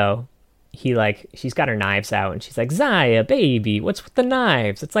 So she's got her knives out and she's like, Zaya, baby, what's with the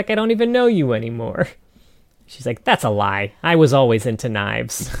knives? It's like I don't even know you anymore. She's like, that's a lie. I was always into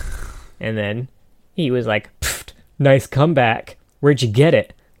knives. And then he was like, nice comeback. Where'd you get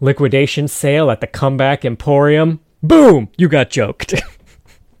it? Liquidation sale at the Comeback Emporium? Boom! You got joked.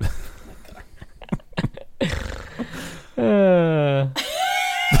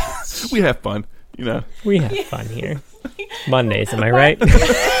 We have fun, you know. We have fun here. Mondays, am I right?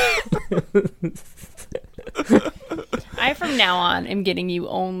 I from now on am getting you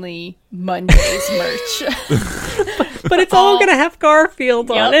only Mondays merch. But it's all gonna have Garfield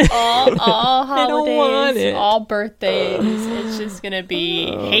on it. all don't want holidays, it. all birthdays. It's just gonna be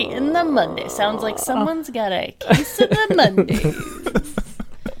hating the Monday. Sounds like someone's got a case of the Mondays.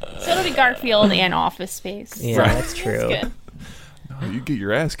 So it'll be Garfield and Office Space. Yeah, Right. that's true. That's good. Oh, you get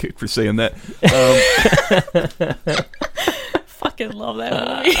your ass kicked for saying that. Fucking love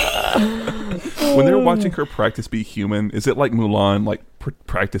that movie. When they're watching her practice be human, is it like Mulan, like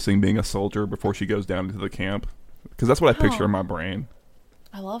practicing being a soldier before she goes down into the camp? Because that's what I picture in my brain.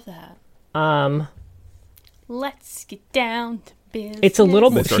 I love that. Let's get down to business. It's a little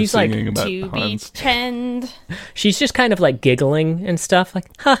They bit. start She's like, singing about to be Hans. pretend. she's just kind of like giggling and stuff, like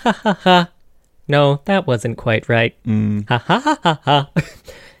ha ha ha ha. No, that wasn't quite right. Ha ha ha ha ha.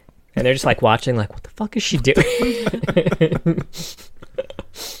 And they're just like watching, like, what the fuck is she doing?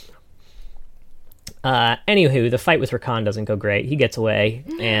 Anywho, the fight with Rakan doesn't go great. He gets away,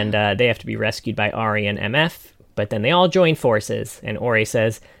 and they have to be rescued by Ori and MF. But then they all join forces, and Ori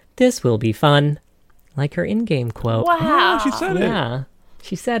says, "This will be fun," like her in-game quote. Wow. Oh, she said it. Yeah,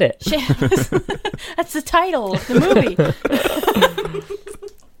 she said it. That's the title of the movie.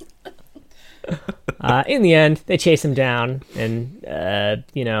 In the end, they chase him down, and,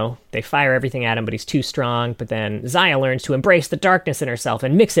 they fire everything at him, but he's too strong. But then Zaya learns to embrace the darkness in herself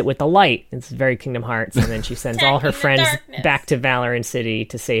and mix it with the light. It's very Kingdom Hearts. And then she sends all her Attacking the friends darkness. back to Valorant City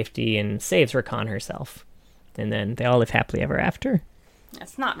to safety and saves Rakan herself. And then they all live happily ever after.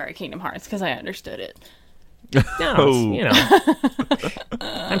 That's not very Kingdom Hearts because I understood it. No, Oh.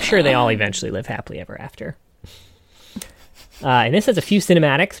 I'm sure they all eventually live happily ever after. And this has a few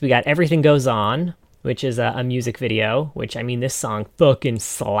cinematics. We got Everything Goes On, which is a music video, which, I mean, this song fucking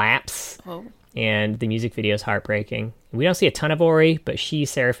slaps. Oh. And the music video is heartbreaking. We don't see a ton of Ori, but she,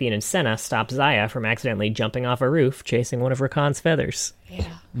 Seraphine, and Senna stop Zaya from accidentally jumping off a roof, chasing one of Rakan's feathers.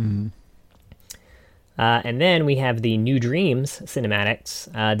 Yeah. And then we have the New Dreams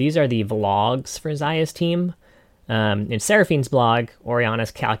cinematics. These are the vlogs for Zaya's team. In Seraphine's blog,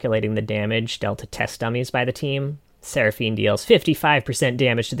 Oriana's calculating the damage dealt to test dummies by the team. Seraphine deals 55%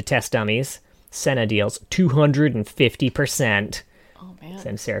 damage to the test dummies. Senna deals 250%. Oh, man.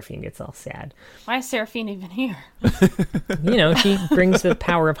 Then Seraphine gets all sad. Why is Seraphine even here? She brings the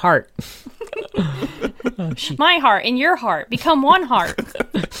power of heart. My heart and your heart become one heart.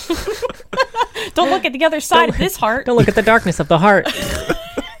 Don't look at the other side of this heart. Don't look at the darkness of the heart.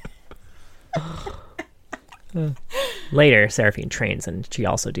 Later, Seraphine trains, and she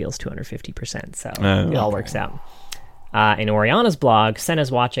also deals 250%, so it all works out. In Oriana's blog,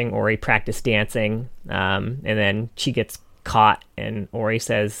 Senna's watching Ori practice dancing, and then she gets caught, and Ori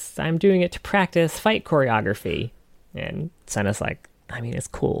says, "I'm doing it to practice fight choreography." And Senna's like, "I mean, it's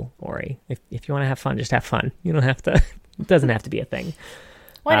cool, Ori. If you want to have fun, just have fun. You don't have to, it doesn't have to be a thing."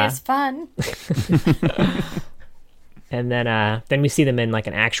 What is fun? And then we see them in like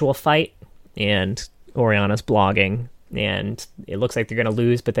an actual fight, and Oriana's blogging, and it looks like they're going to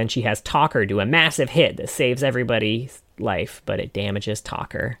lose, but then she has Talker do a massive hit that saves everybody's life, but it damages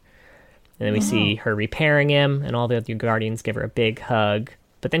Talker. And then we see her repairing him, and all the other Guardians give her a big hug,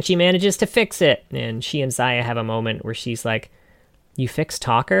 but then she manages to fix it, and she and Zaya have a moment where she's like, "You fixed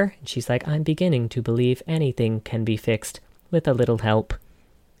Talker?" And she's like, "I'm beginning to believe anything can be fixed with a little help."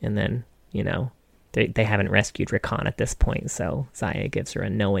 And then, they haven't rescued Rakan at this point, so Zaya gives her a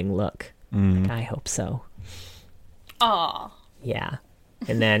knowing look. Like, I hope so. Aw. Yeah.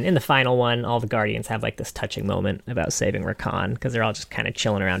 And then in the final one, all the Guardians have like this touching moment about saving Rakan, because they're all just kind of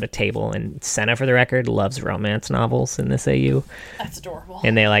chilling around a table. And Senna, for the record, loves romance novels in this AU. That's adorable.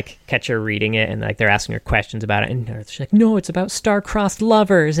 And they like catch her reading it, and like they're asking her questions about it. And she's like, "No, it's about star-crossed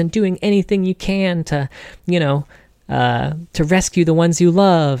lovers and doing anything you can to, to rescue the ones you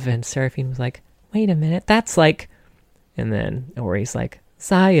love." And Seraphine was like, "Wait a minute, that's like..." And then Ori's like,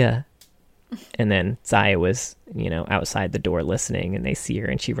 "Zaya." And then Zaya was, outside the door listening, and they see her,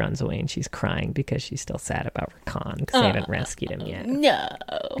 and she runs away, and she's crying because she's still sad about Rakan because they haven't rescued him yet. No.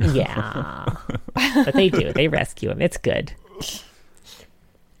 Yeah. But they do. They rescue him. It's good.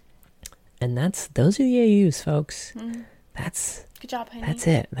 And those are the AUs, folks. That's Good job, honey. That's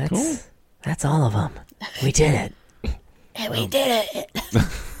it. That's all of them. We did it. And we did it.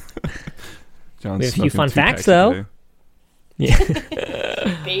 John's We have a few smoking fun 2 facts, packs though.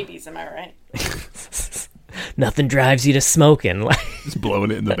 today. Babies, am I right? Nothing drives you to smoking. Just blowing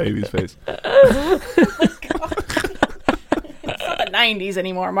it in the baby's face. It's not the 90s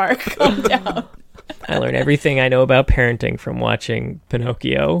anymore, Mark. Calm down. I learned everything I know about parenting from watching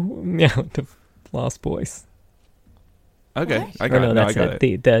Pinocchio. The Lost Boys. Okay, What? I got it. No, I got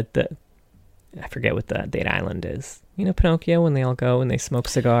it. The I forget what the date island is. You know Pinocchio, when they all go and they smoke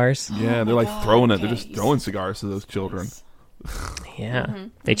cigars? Yeah, they're like throwing it. They're just throwing cigars to those children. Yeah.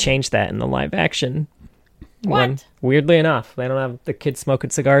 They changed that in the live action What? one. Weirdly enough, they don't have the kids smoking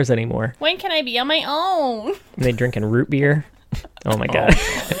cigars anymore. When can I be on my own? And they drinking root beer. Oh my god.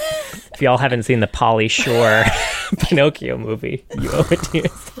 If y'all haven't seen the Pauly Shore Pinocchio movie, you owe it to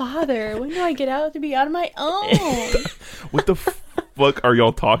yourself. Father, when do I get out to be on my own? What the fuck are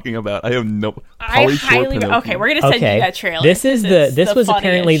y'all talking about? I have no. I Pauly Shore highly. Pinocchio. Okay, we're gonna send Okay, you that trailer. this is this was funniest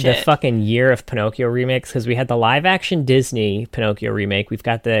apparently the shit. fucking year of Pinocchio remakes, because we had the live action Disney Pinocchio remake. We've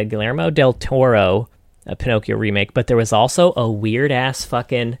got the Guillermo del Toro Pinocchio remake, but there was also a weird ass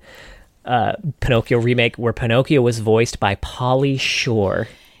fucking Pinocchio remake where Pinocchio was voiced by Pauly Shore.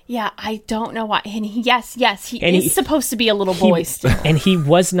 Yeah, I don't know why. And yes, he And is supposed to be a little boy still. And he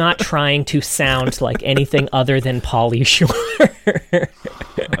was not trying to sound like anything other than Pauly Shore.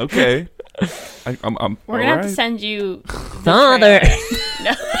 Okay. I'm We're gonna have to send you. Father.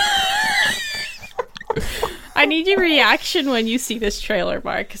 I need your reaction when you see this trailer,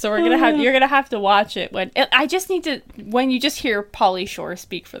 Mark. So you're gonna have to watch it when you just hear Pauly Shore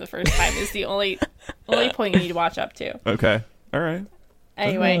speak for the first time is the only point you need to watch up to. Okay. All right.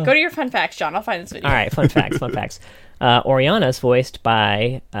 Anyway, go to your fun facts, John. I'll find this video. All right, fun facts. Oriana's voiced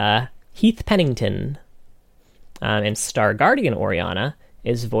by Heath Pennington. And Star Guardian Oriana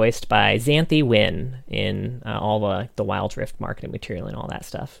is voiced by Xanthi Wynn in all the Wild Rift marketing material and all that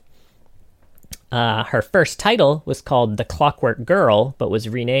stuff. Her first title was called The Clockwork Girl, but was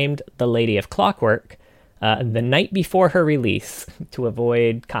renamed The Lady of Clockwork the night before her release to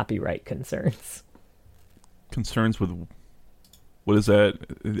avoid copyright concerns. Concerns with. What is that?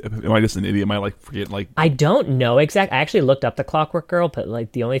 Am I just an idiot? Am I like forgetting? Like I don't know exactly. I actually looked up The Clockwork Girl, but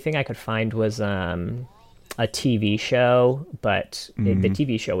like the only thing I could find was a TV show, but the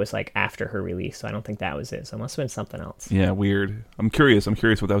TV show was like after her release, so I don't think that was it. So it must have been something else. Yeah, weird. I'm curious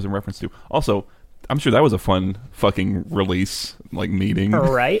what that was in reference to. Also, I'm sure that was a fun fucking release, like meeting.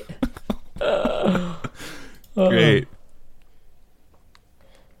 Right? Great.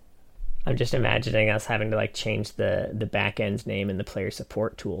 I'm just imagining us having to like change the back end's name in the player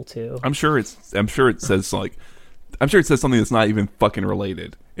support tool too. I'm sure it says something that's not even fucking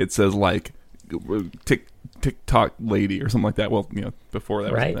related. It says like TikTok lady or something like that. Well, before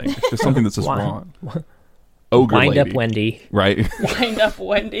that was Right. a thing. It's just something that's just Why- wrong. Ogre Wind lady. up Wendy. Right. Wind up,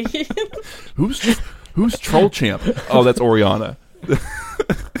 Wendy. Who's Troll Champ? Oh, that's Oriana.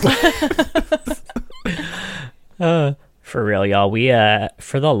 For real, y'all. We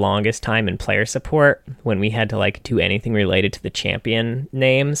for the longest time in player support, when we had to like do anything related to the champion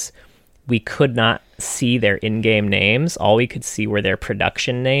names, we could not see their in-game names. All we could see were their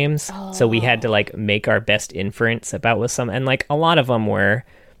production names. So we had to like make our best inference about what some, and like a lot of them were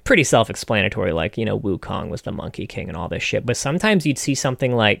pretty self-explanatory, like, Wukong was the Monkey King and all this shit. But sometimes you'd see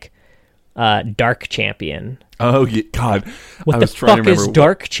something like Dark Champion. Oh, yeah, God. What I the was trying fuck to remember is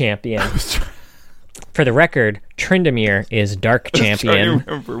Dark Champion? For the record, Tryndamere is Dark Trying Champion. to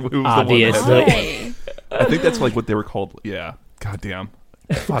remember who was the one Obviously. that- Why? I think that's like what they were called. Yeah. God damn.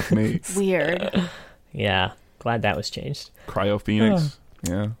 Fuck me. Weird. Yeah, glad that was changed. Cryo Phoenix.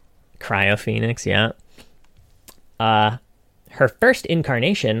 Yeah. Cryo Phoenix, yeah. Her first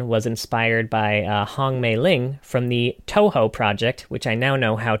incarnation was inspired by Hong Mei Ling from the Toho project, which I now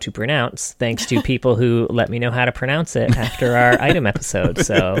know how to pronounce, thanks to people who let me know how to pronounce it after our item episode.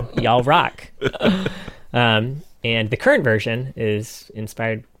 So y'all rock. And the current version is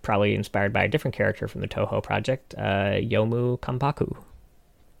probably inspired by a different character from the Toho project, Yomu Kampaku.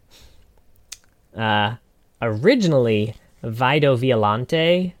 Originally, Vido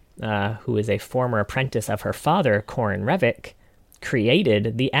Violante, who is a former apprentice of her father, Corin Revik,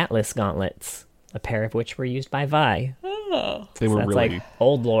 created the Atlas Gauntlets, a pair of which were used by Vi. They were That's really. like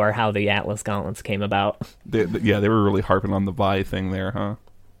old lore how the Atlas Gauntlets came about. They were really harping on the Vi thing there, huh?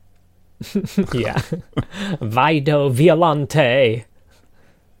 Yeah. Vido Violante.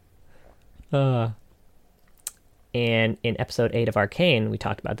 And in episode 8 of Arcane, we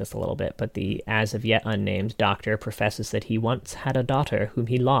talked about this a little bit, but the as of yet unnamed doctor professes that he once had a daughter whom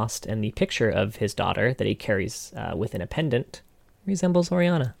he lost, and the picture of his daughter that he carries within a pendant resembles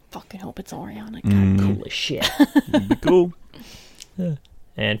Oriana. Fucking hope it's Oriana. Cool as shit. It'd be cool.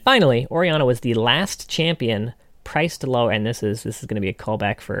 And finally, Oriana was the last champion priced lower, and this is going to be a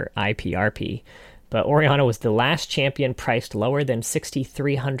callback for IPRP, but Oriana was the last champion priced lower than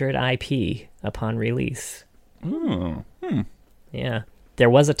 6,300 IP upon release. Oh. Yeah. There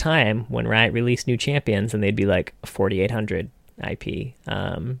was a time when Riot released new champions and they'd be like 4,800 IP.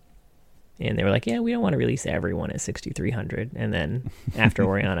 And they were like, yeah, we don't want to release everyone at 6,300. And then after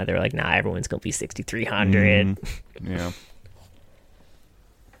Oriana, they were like, nah, everyone's going to be 6,300. Yeah.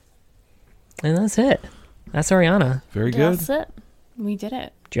 And that's it. That's Oriana. Very good. That's it. We did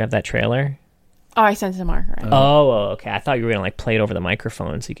it. Do you have that trailer? Oh, I sent it to Mark. Right? Oh, okay. I thought you were going to like play it over the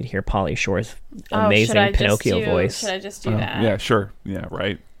microphone so you could hear Pauly Shore's amazing Pinocchio voice. Should I just do that? Yeah, sure. Yeah,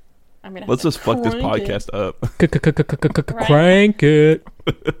 right. I'm gonna Let's have just to fuck this crank podcast up. Crank it.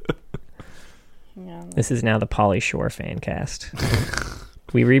 Yeah. This is now the Pauly Shore fan cast.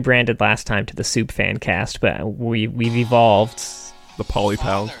 We rebranded last time to the Soup fan cast, but we've evolved. The Poly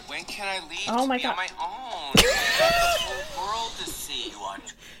Pals. Father, when can I leave Oh to my be God. on my own? I have the whole world to see. What?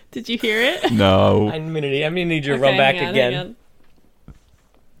 Did you hear it? No. I'm gonna need you to Okay, run back hang on, again. hang on.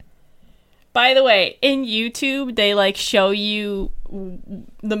 By the way, in YouTube, they like show you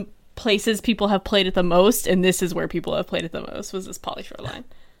the places people have played it the most, and this is where people have played it the most. Was this Pauly Shore line?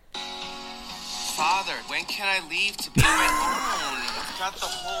 Father, when can I leave to be on my own? I've got the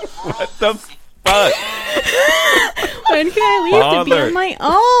whole world What the to see. fuck? When can I leave to be Father. on my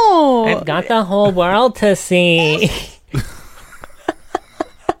own? I've got the whole world to see.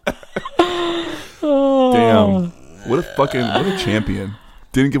 Damn. What a champion.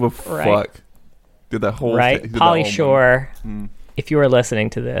 Didn't give a Right. fuck. Did that whole Right, thing. Did that whole Pauly one. Shore. If you are listening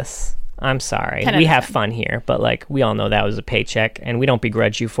to this, I'm sorry. 10 out We of have 10. fun here, but like we all know that was a paycheck, and we don't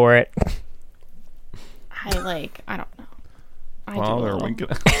begrudge you for it. I don't know. I do a Father, little. when can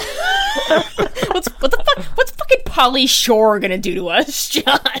What's fucking Pauly Shore gonna do to us,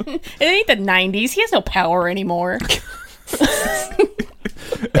 John? It ain't the 90s. He has no power anymore.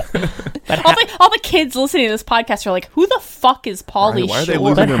 All the kids listening to this podcast are like, who the fuck is Pauly Right, why are they Shore?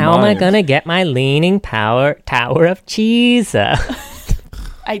 losing But their how am I minds? gonna get my leaning power tower of cheese? That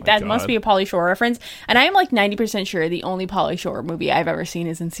must God. be a Pauly Shore reference. And I am like 90% sure the only Pauly Shore movie I've ever seen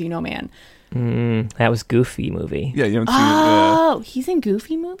is Encino Man. That was Goofy movie. Yeah, you haven't seen Oh, he's in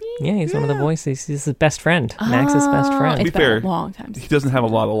Goofy movie? Yeah, he's one of the voices. He's his best friend. Max's best friend. be It's been fair, a long time. He doesn't have a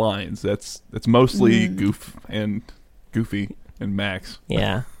lot of lines. That's mostly Goofy and Max.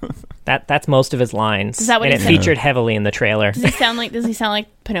 Yeah, that's most of his lines. Is that what and he it said? featured heavily in the trailer. Does he sound like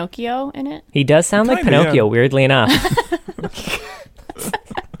Pinocchio in it? He does sound like Kinda, Pinocchio, yeah. weirdly enough.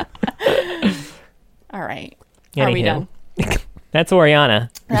 All right. Are we Anywho. done? That's Oriana.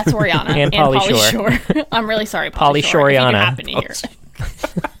 That's Oriana And Pauly Shore. I'm really sorry, Pauly Pauly Shore. If you can Shoreana. happen to hear.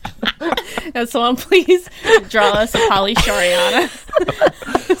 Now, someone please draw us a Pauly Shoreana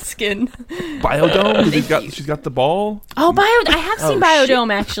skin. Biodome. She's got the ball. Oh, I have seen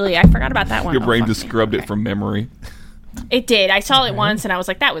Biodome actually. I forgot about that one. Your Oh, brain fuck just me. scrubbed Okay. it from memory. It did. I saw it once and I was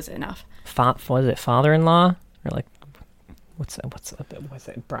like, that was enough. Was it father-in-law or like what's it?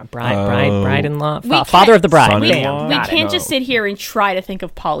 Bride-in-law. Father of the bride. Son-in-law? Bam, We got it. can't No. just sit here and try to think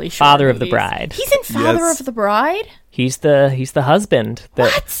of Pauly Shore Father of the movies. Bride. He's in Father Yes. of the Bride? He's the husband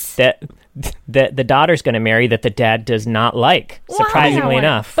that the daughter's going to marry that the dad does not like. Surprisingly Wow.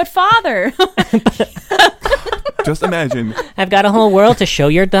 enough. But Father. Just imagine. I've got a whole world to show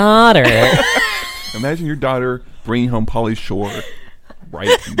your daughter. Imagine your daughter bringing home Pauly Shore right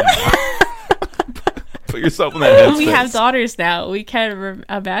now. Put yourself in that headspace. We have daughters now. We can't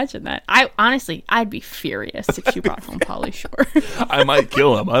imagine that. I'd be furious if she brought home Pauly Shore. I might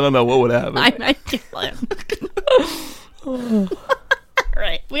kill him. I don't know what would happen. I might kill him.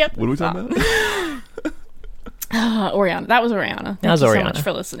 Right. We have to What are we stop. talking about? Oriana. That was Oriana. Thank That was you Oriana. so much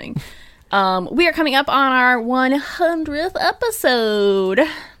for listening. We are coming up on our 100th episode.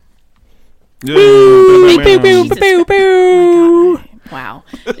 Yeah. Wow.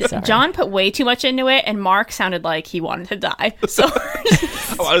 John put way too much into it, and Mark sounded like he wanted to die. So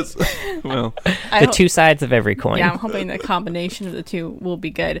Well, The two sides of every coin. yeah, I'm hoping the combination of the two will be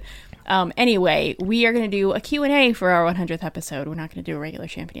good. Anyway, we are going to do a Q&A for our 100th episode. We're not going to do a regular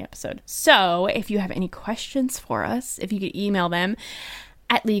Champagne episode. So if you have any questions for us, if you could email them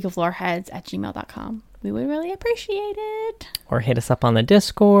at leagueofloreheads@gmail.com, we would really appreciate it. Or hit us up on the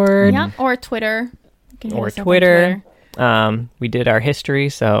Discord. Yeah, or Twitter. You can hit Or us up on Twitter. We did our history,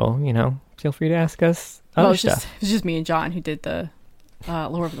 so, feel free to ask us Well, other it stuff. was just me and John who did the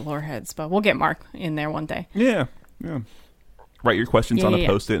Lore of the Loreheads, but we'll get Mark in there one day. yeah. Write your questions on a Yeah.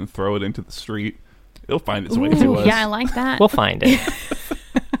 post-it and throw it into the street. It'll find its way Ooh, to us. yeah, I like that. We'll find it.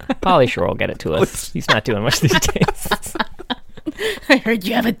 Pauly Shore will get it to us. He's not doing much these days. I heard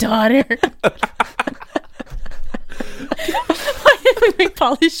you have a daughter. Why did we make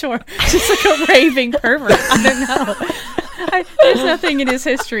Pauly Shore just like a raving pervert? I don't know. There's nothing in his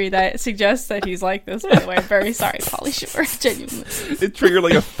history that suggests that he's like this, by the way. I'm very sorry, Pauly Shore. Genuinely. It triggered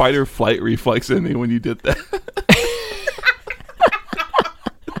like a fight or flight reflex in me when you did that.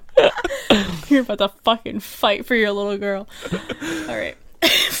 You're about to fucking fight for your little girl. All right.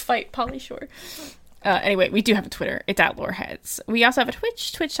 Fight Polly Shore. Anyway, we do have a Twitter. It's at Loreheads. We also have a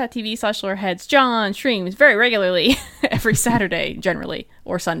Twitch, twitch.tv/Loreheads. John streams very regularly every Saturday, generally,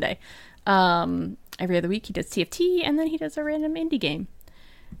 or Sunday. Every other week he does TFT, and then he does a random indie game.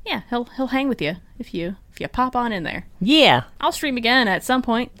 Yeah, he'll hang with you if you pop on in there. Yeah. I'll stream again at some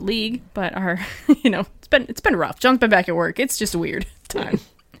point, League, but it's been rough. John's been back at work. It's just a weird time.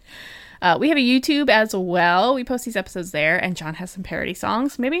 We have a YouTube as well. We post these episodes there, and John has some parody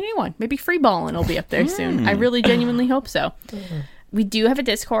songs. Maybe a new one. Maybe Free Ballin' will be up there soon. I really genuinely hope so. We do have a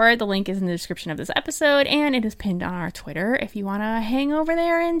Discord. The link is in the description of this episode, and it is pinned on our Twitter if you want to hang over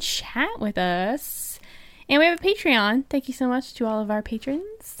there and chat with us. And we have a Patreon. Thank you so much to all of our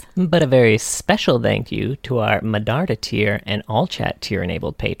patrons. But a very special thank you to our Medarda tier and All Chat tier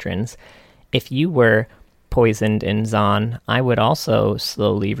enabled patrons. If you were poisoned in Zon, I would also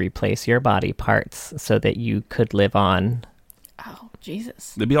slowly replace your body parts so that you could live on. Oh,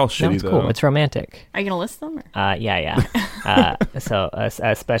 Jesus. They'd be all shitty, Sounds though. cool. It's romantic. Are you going to list them? Or? Yeah. So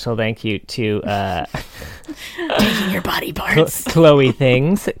a special thank you to Taking your body parts. Chloe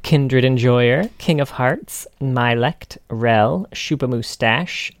Things, Kindred Enjoyer, King of Hearts, Mylect, Rel, Shupa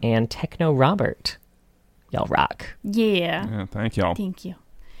Moustache, and Techno Robert. Y'all rock. Yeah. Yeah, thank y'all. Thank you.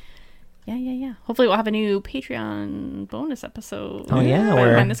 Yeah. Hopefully we'll have a new Patreon bonus episode. Oh yeah, by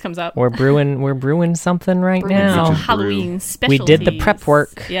the time this comes up. We're brewing something right Brewing now. some Halloween Brew. specialties. We did the prep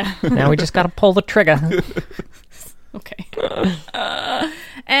work. Yeah. Now we just got to pull the trigger. Okay. Oh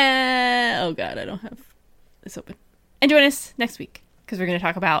God, I don't have this open. And join us next week because we're going to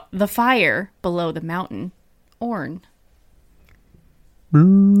talk about the fire below the mountain, Orn.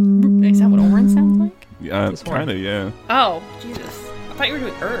 Is that what Orn sounds like? Yeah, kind of, yeah. Oh, Jesus. I thought you were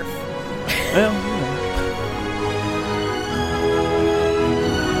doing Earth. Well,